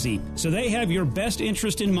be busy, so they have your best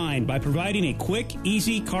interest in mind by providing a quick,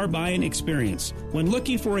 easy car buying experience. When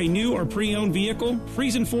looking for a new or pre-owned vehicle,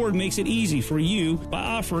 Friesen Ford makes it easy for you by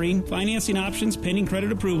offering financing options pending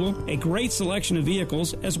credit approval, a great selection of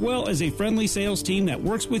vehicles, as well as a friendly sales team that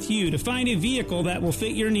works with you to find a vehicle that will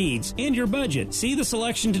fit your needs and your budget. See the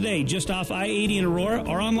selection today just off I-80 in Aurora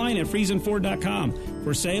or online at FriesenFord.com.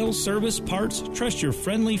 For sales, service, parts, trust your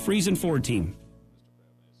friendly Friesen Ford team.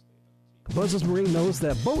 Buzz's Marine knows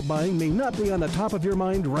that boat buying may not be on the top of your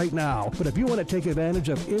mind right now, but if you want to take advantage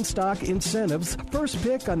of in-stock incentives, first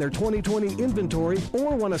pick on their 2020 inventory,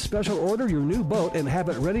 or want to special order your new boat and have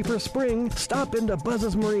it ready for spring, stop into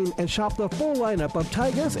Buzz's Marine and shop the full lineup of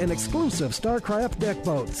Tigers and exclusive StarCraft deck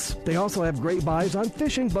boats. They also have great buys on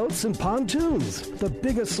fishing boats and pontoons. The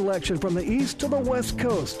biggest selection from the east to the west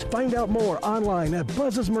coast. Find out more online at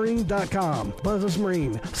buzzesmarine.com. Buzz's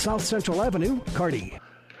Marine, South Central Avenue, Kearney.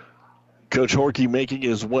 Coach Horkey making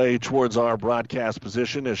his way towards our broadcast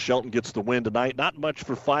position as Shelton gets the win tonight. Not much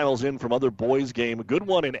for finals in from other boys' game. A good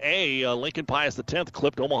one in A. Lincoln Pius X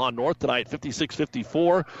clipped Omaha North tonight,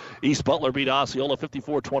 56-54. East Butler beat Osceola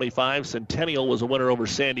 54-25. Centennial was a winner over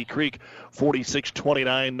Sandy Creek,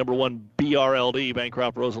 46-29. Number 1 BRLD,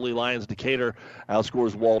 Bancroft Rosalie Lions Decatur,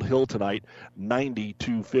 outscores Wald Hill tonight,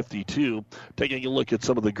 90-52. Taking a look at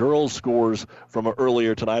some of the girls' scores from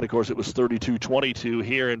earlier tonight. Of course, it was 32-22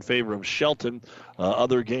 here in favor of Shelton.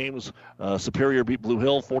 Other games, Superior beat Blue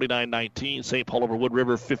Hill 49-19. St. Paul over Wood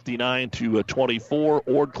River 59-24.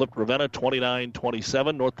 Ord clipped Ravenna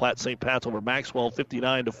 29-27. North Platte St. Pat's over Maxwell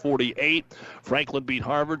 59-48. Franklin beat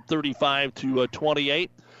Harvard 35-28.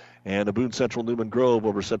 And Boone Central Newman Grove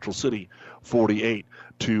over Central City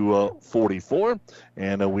 48-44.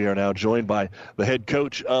 And we are now joined by the head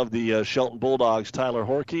coach of the Shelton Bulldogs, Tyler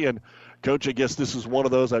Horkey. And Coach, I guess this is one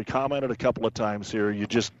of those I've commented a couple of times here.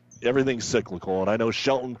 Everything's cyclical, and I know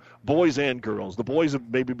Shelton, boys and girls, the boys have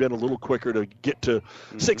maybe been a little quicker to get to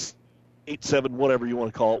 6, 8, 7, whatever you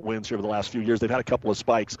want to call it, wins here over the last few years. They've had a couple of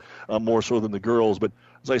spikes, more so than the girls. But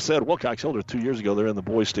as I said, Wilcox-Hildreth 2 years ago, they're in the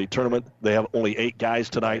boys' state tournament. They have only 8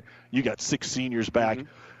 guys tonight. You got 6 seniors back.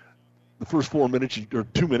 The first 4 minutes or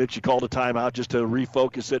 2 minutes, you called a timeout just to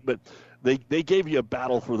refocus it. But they gave you a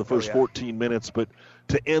battle for the first 14 minutes, but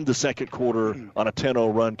to end the second quarter on a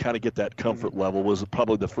 10-0 run, kind of get that comfort level was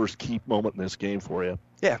probably the first key moment in this game for you.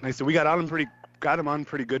 Yeah, so we got them on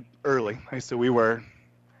pretty good early. So we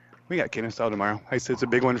We got Kennesaw tomorrow. I said it's a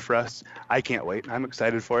big one for us. I can't wait. I'm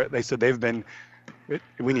excited for it. They said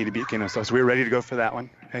we need to beat Kennesaw, so we were ready to go for that one.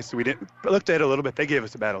 I said we looked at it a little bit. They gave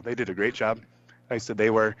us a battle. They did a great job. I said they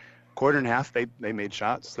were quarter and a half. They made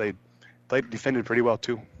shots. They defended pretty well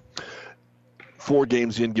too. 4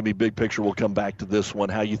 games in, give me big picture. We'll come back to this one.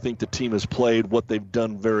 How you think the team has played, what they've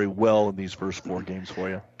done very well in these first 4 games for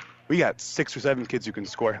you. We got 6 or 7 kids who can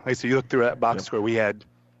score. I said you look through that box score. We had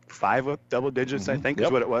 5 with double digits, I think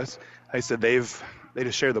is what it was. I said they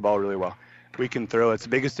just share the ball really well. We can throw. It's the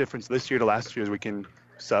biggest difference this year to last year is we can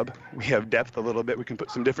sub. We have depth a little bit. We can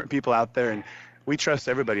put some different people out there, and we trust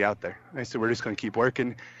everybody out there. I said we're just going to keep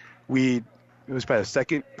working. It was probably the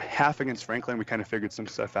second half against Franklin. We kind of figured some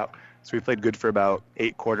stuff out. So we played good for about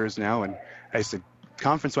 8 quarters now. And I said,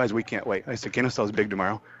 conference-wise, we can't wait. I said, Kennesaw's big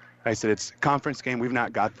tomorrow. I said, it's a conference game. We've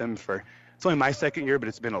not got them it's only my second year, but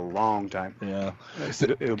it's been a long time. Yeah. I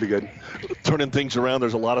said, it'll be good. Turning things around,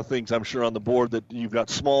 there's a lot of things, I'm sure, on the board that you've got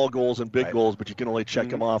small goals and big goals, but you can only check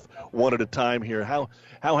them off one at a time here. How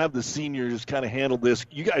have the seniors kind of handled this?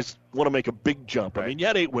 You guys want to make a big jump. I mean, you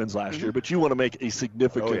had 8 wins last year, but you want to make a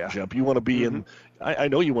significant jump. You want to be in – I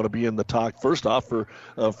know you want to be in the talk, first off, for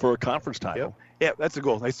a conference title. Yeah, that's a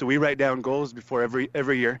goal. I said we write down goals before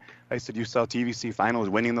every year. I said you saw TVC finals,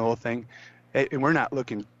 winning the whole thing. And we're not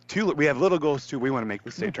looking too – we have little goals, too. We want to make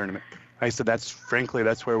the state tournament. I said that's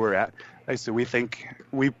where we're at. I said we think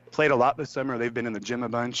we played a lot this summer. They've been in the gym a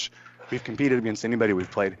bunch. We've competed against anybody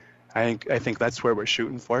we've played. I think that's where we're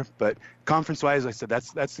shooting for. But conference-wise, I said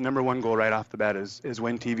that's the number one goal right off the bat is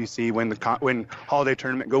win TVC, win holiday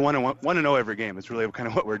tournament, go 1-0 every game. It's really kind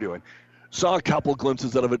of what we're doing. Saw a couple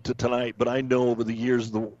glimpses out of it tonight, but I know over the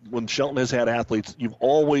years when Shelton has had athletes, you've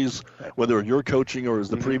always, whether you're coaching or as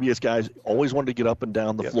the previous guys, always wanted to get up and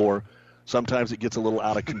down the floor. Sometimes it gets a little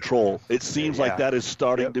out of control. It seems like that is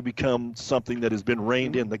starting to become something that has been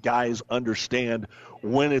reined in. The guys understand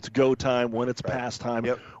when it's go time, when it's pass time,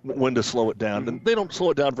 when to slow it down. And they don't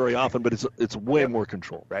slow it down very often, but it's way more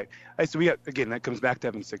control. Right. I said that comes back to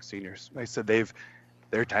having 6 seniors. I said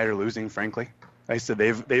they're tired of losing, frankly. I said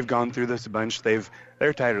they've gone through this a bunch.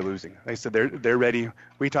 They're tired of losing. I said they're ready.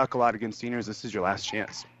 We talk a lot against seniors. This is your last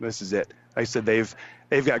chance. This is it. I said they've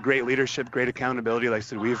got great leadership, great accountability. Like I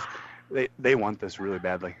said they want this really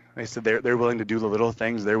badly. I said they're willing to do the little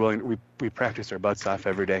things. They're willing. We practice our butts off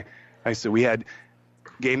every day. I said we had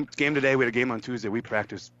game today. We had a game on Tuesday. We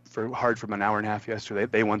practiced hard for an hour and a half yesterday.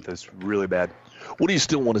 They want this really bad. What do you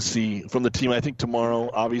still want to see from the team? I think tomorrow,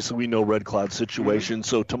 obviously, we know Red Cloud situation,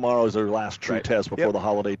 so tomorrow is their last true test before the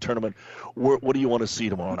holiday tournament. What do you want to see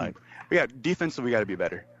tomorrow night? We got defensively, we got to be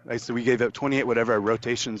better. I said we gave up 28, whatever. Our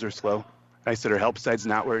rotations are slow. I said our help side's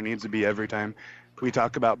not where it needs to be every time. We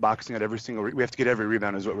talk about boxing out every single we have to get every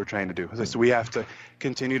rebound is what we're trying to do. So we have to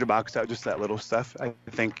continue to box out just that little stuff. I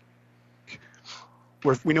think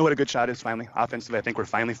we know what a good shot is finally. Offensively, I think we're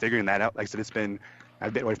finally figuring that out. Like I said,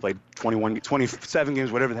 we've played 27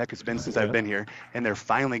 games, whatever the heck it's been since I've been here, and they're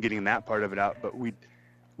finally getting that part of it out. But we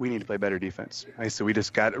need to play better defense. So we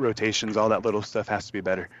just got rotations, all that little stuff has to be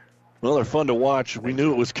better. Well, they're fun to watch. We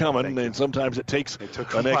knew it was coming, and sometimes it takes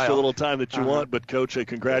an extra little time that you want. But, Coach,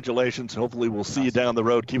 congratulations. Hopefully we'll see you down the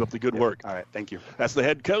road. Keep up the good work. All right, thank you. That's the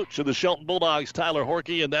head coach of the Shelton Bulldogs, Tyler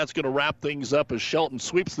Horkey, and that's going to wrap things up as Shelton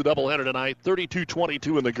sweeps the doubleheader tonight,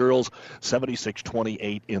 32-22 in the girls,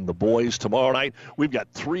 76-28 in the boys. Tomorrow night, we've got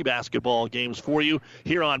 3 basketball games for you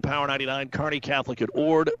here on Power 99, Kearney Catholic at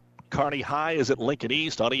Ord. Kearney High is at Lincoln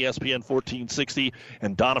East on ESPN 1460,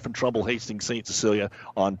 and Donovan Trumbull Hastings St. Cecilia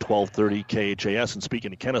on 1230 KHAS. And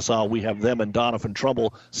speaking of Kennesaw, we have them and Donovan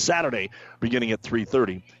Trumbull Saturday beginning at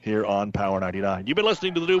 3:30 here on Power 99. You've been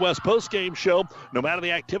listening to the New West postgame show. No matter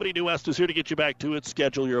the activity, New West is here to get you back to it.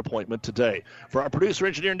 Schedule your appointment today. For our producer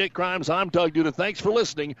engineer Nick Grimes, I'm Doug Duda. Thanks for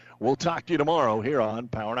listening. We'll talk to you tomorrow here on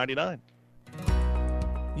Power 99.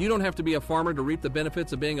 You don't have to be a farmer to reap the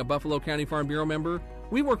benefits of being a Buffalo County Farm Bureau member.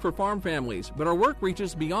 We work for farm families, but our work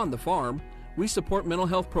reaches beyond the farm. We support mental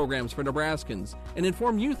health programs for Nebraskans and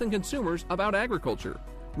inform youth and consumers about agriculture.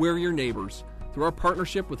 We're your neighbors. Through our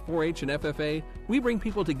partnership with 4-H and FFA, we bring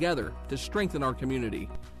people together to strengthen our community.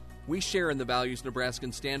 We share in the values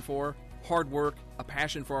Nebraskans stand for: hard work, a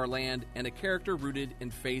passion for our land, and a character rooted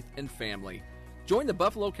in faith and family. Join the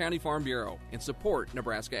Buffalo County Farm Bureau and support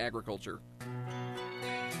Nebraska agriculture.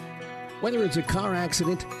 Whether it's a car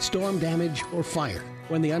accident, storm damage, or fire,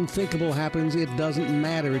 when the unthinkable happens, it doesn't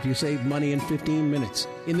matter if you save money in 15 minutes.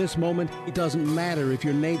 In this moment, it doesn't matter if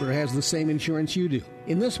your neighbor has the same insurance you do.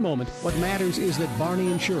 In this moment, what matters is that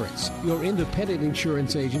Barney Insurance, your independent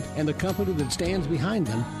insurance agent, and the company that stands behind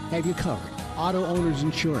them have you covered. Auto Owners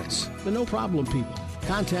Insurance, the no-problem people.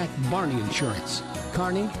 Contact Barney Insurance.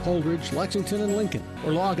 Kearney, Holdridge, Lexington, and Lincoln.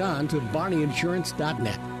 Or log on to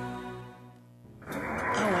barneyinsurance.net.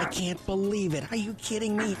 Oh, I can't believe it. Are you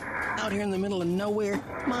kidding me? Out here in the middle of nowhere,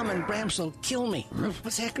 Mom and Bramps will kill me.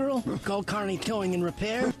 What's that, girl? Call Kearney Towing and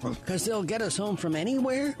Repair? Because they'll get us home from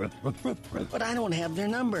anywhere? But I don't have their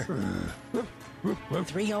number.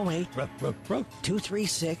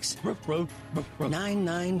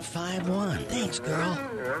 308-236-9951. Thanks, girl.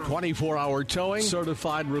 24-hour towing,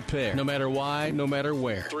 certified repair. No matter why, no matter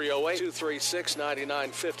where.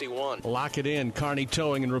 308-236-9951. Lock it in, Kearney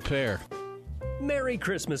Towing and Repair. Merry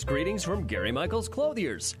Christmas greetings from Gary Michaels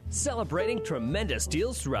Clothiers, celebrating tremendous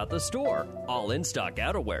deals throughout the store. All in-stock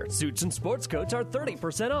outerwear, suits, and sports coats are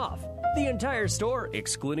 30% off. The entire store,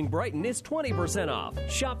 excluding Brighton, is 20% off.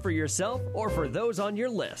 Shop for yourself or for those on your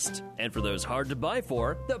list. And for those hard to buy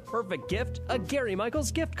for, the perfect gift, a Gary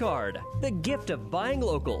Michaels gift card. The gift of buying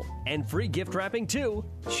local. And free gift wrapping, too.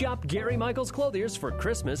 Shop Gary Michaels Clothiers for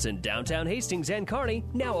Christmas in downtown Hastings and Kearney,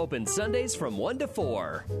 now open Sundays from 1 to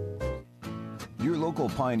 4. Your local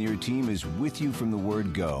Pioneer team is with you from the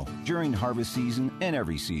word go during harvest season and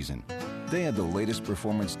every season. They have the latest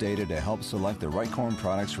performance data to help select the right corn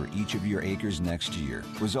products for each of your acres next year.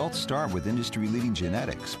 Results start with industry-leading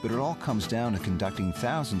genetics, but it all comes down to conducting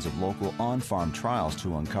thousands of local on-farm trials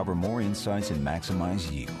to uncover more insights and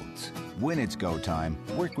maximize yields. When it's go time,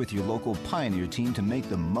 work with your local Pioneer team to make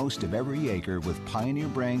the most of every acre with Pioneer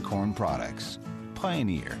brand corn products.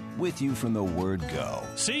 Pioneer, with you from the word go.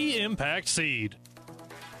 See Impact Seed.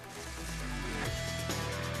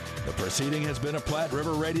 The proceeding has been a Platte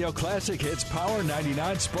River Radio Classic Hits Power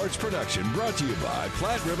 99 sports production brought to you by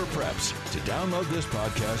Platte River Preps. To download this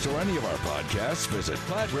podcast or any of our podcasts, visit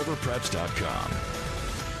PlatteRiverPreps.com.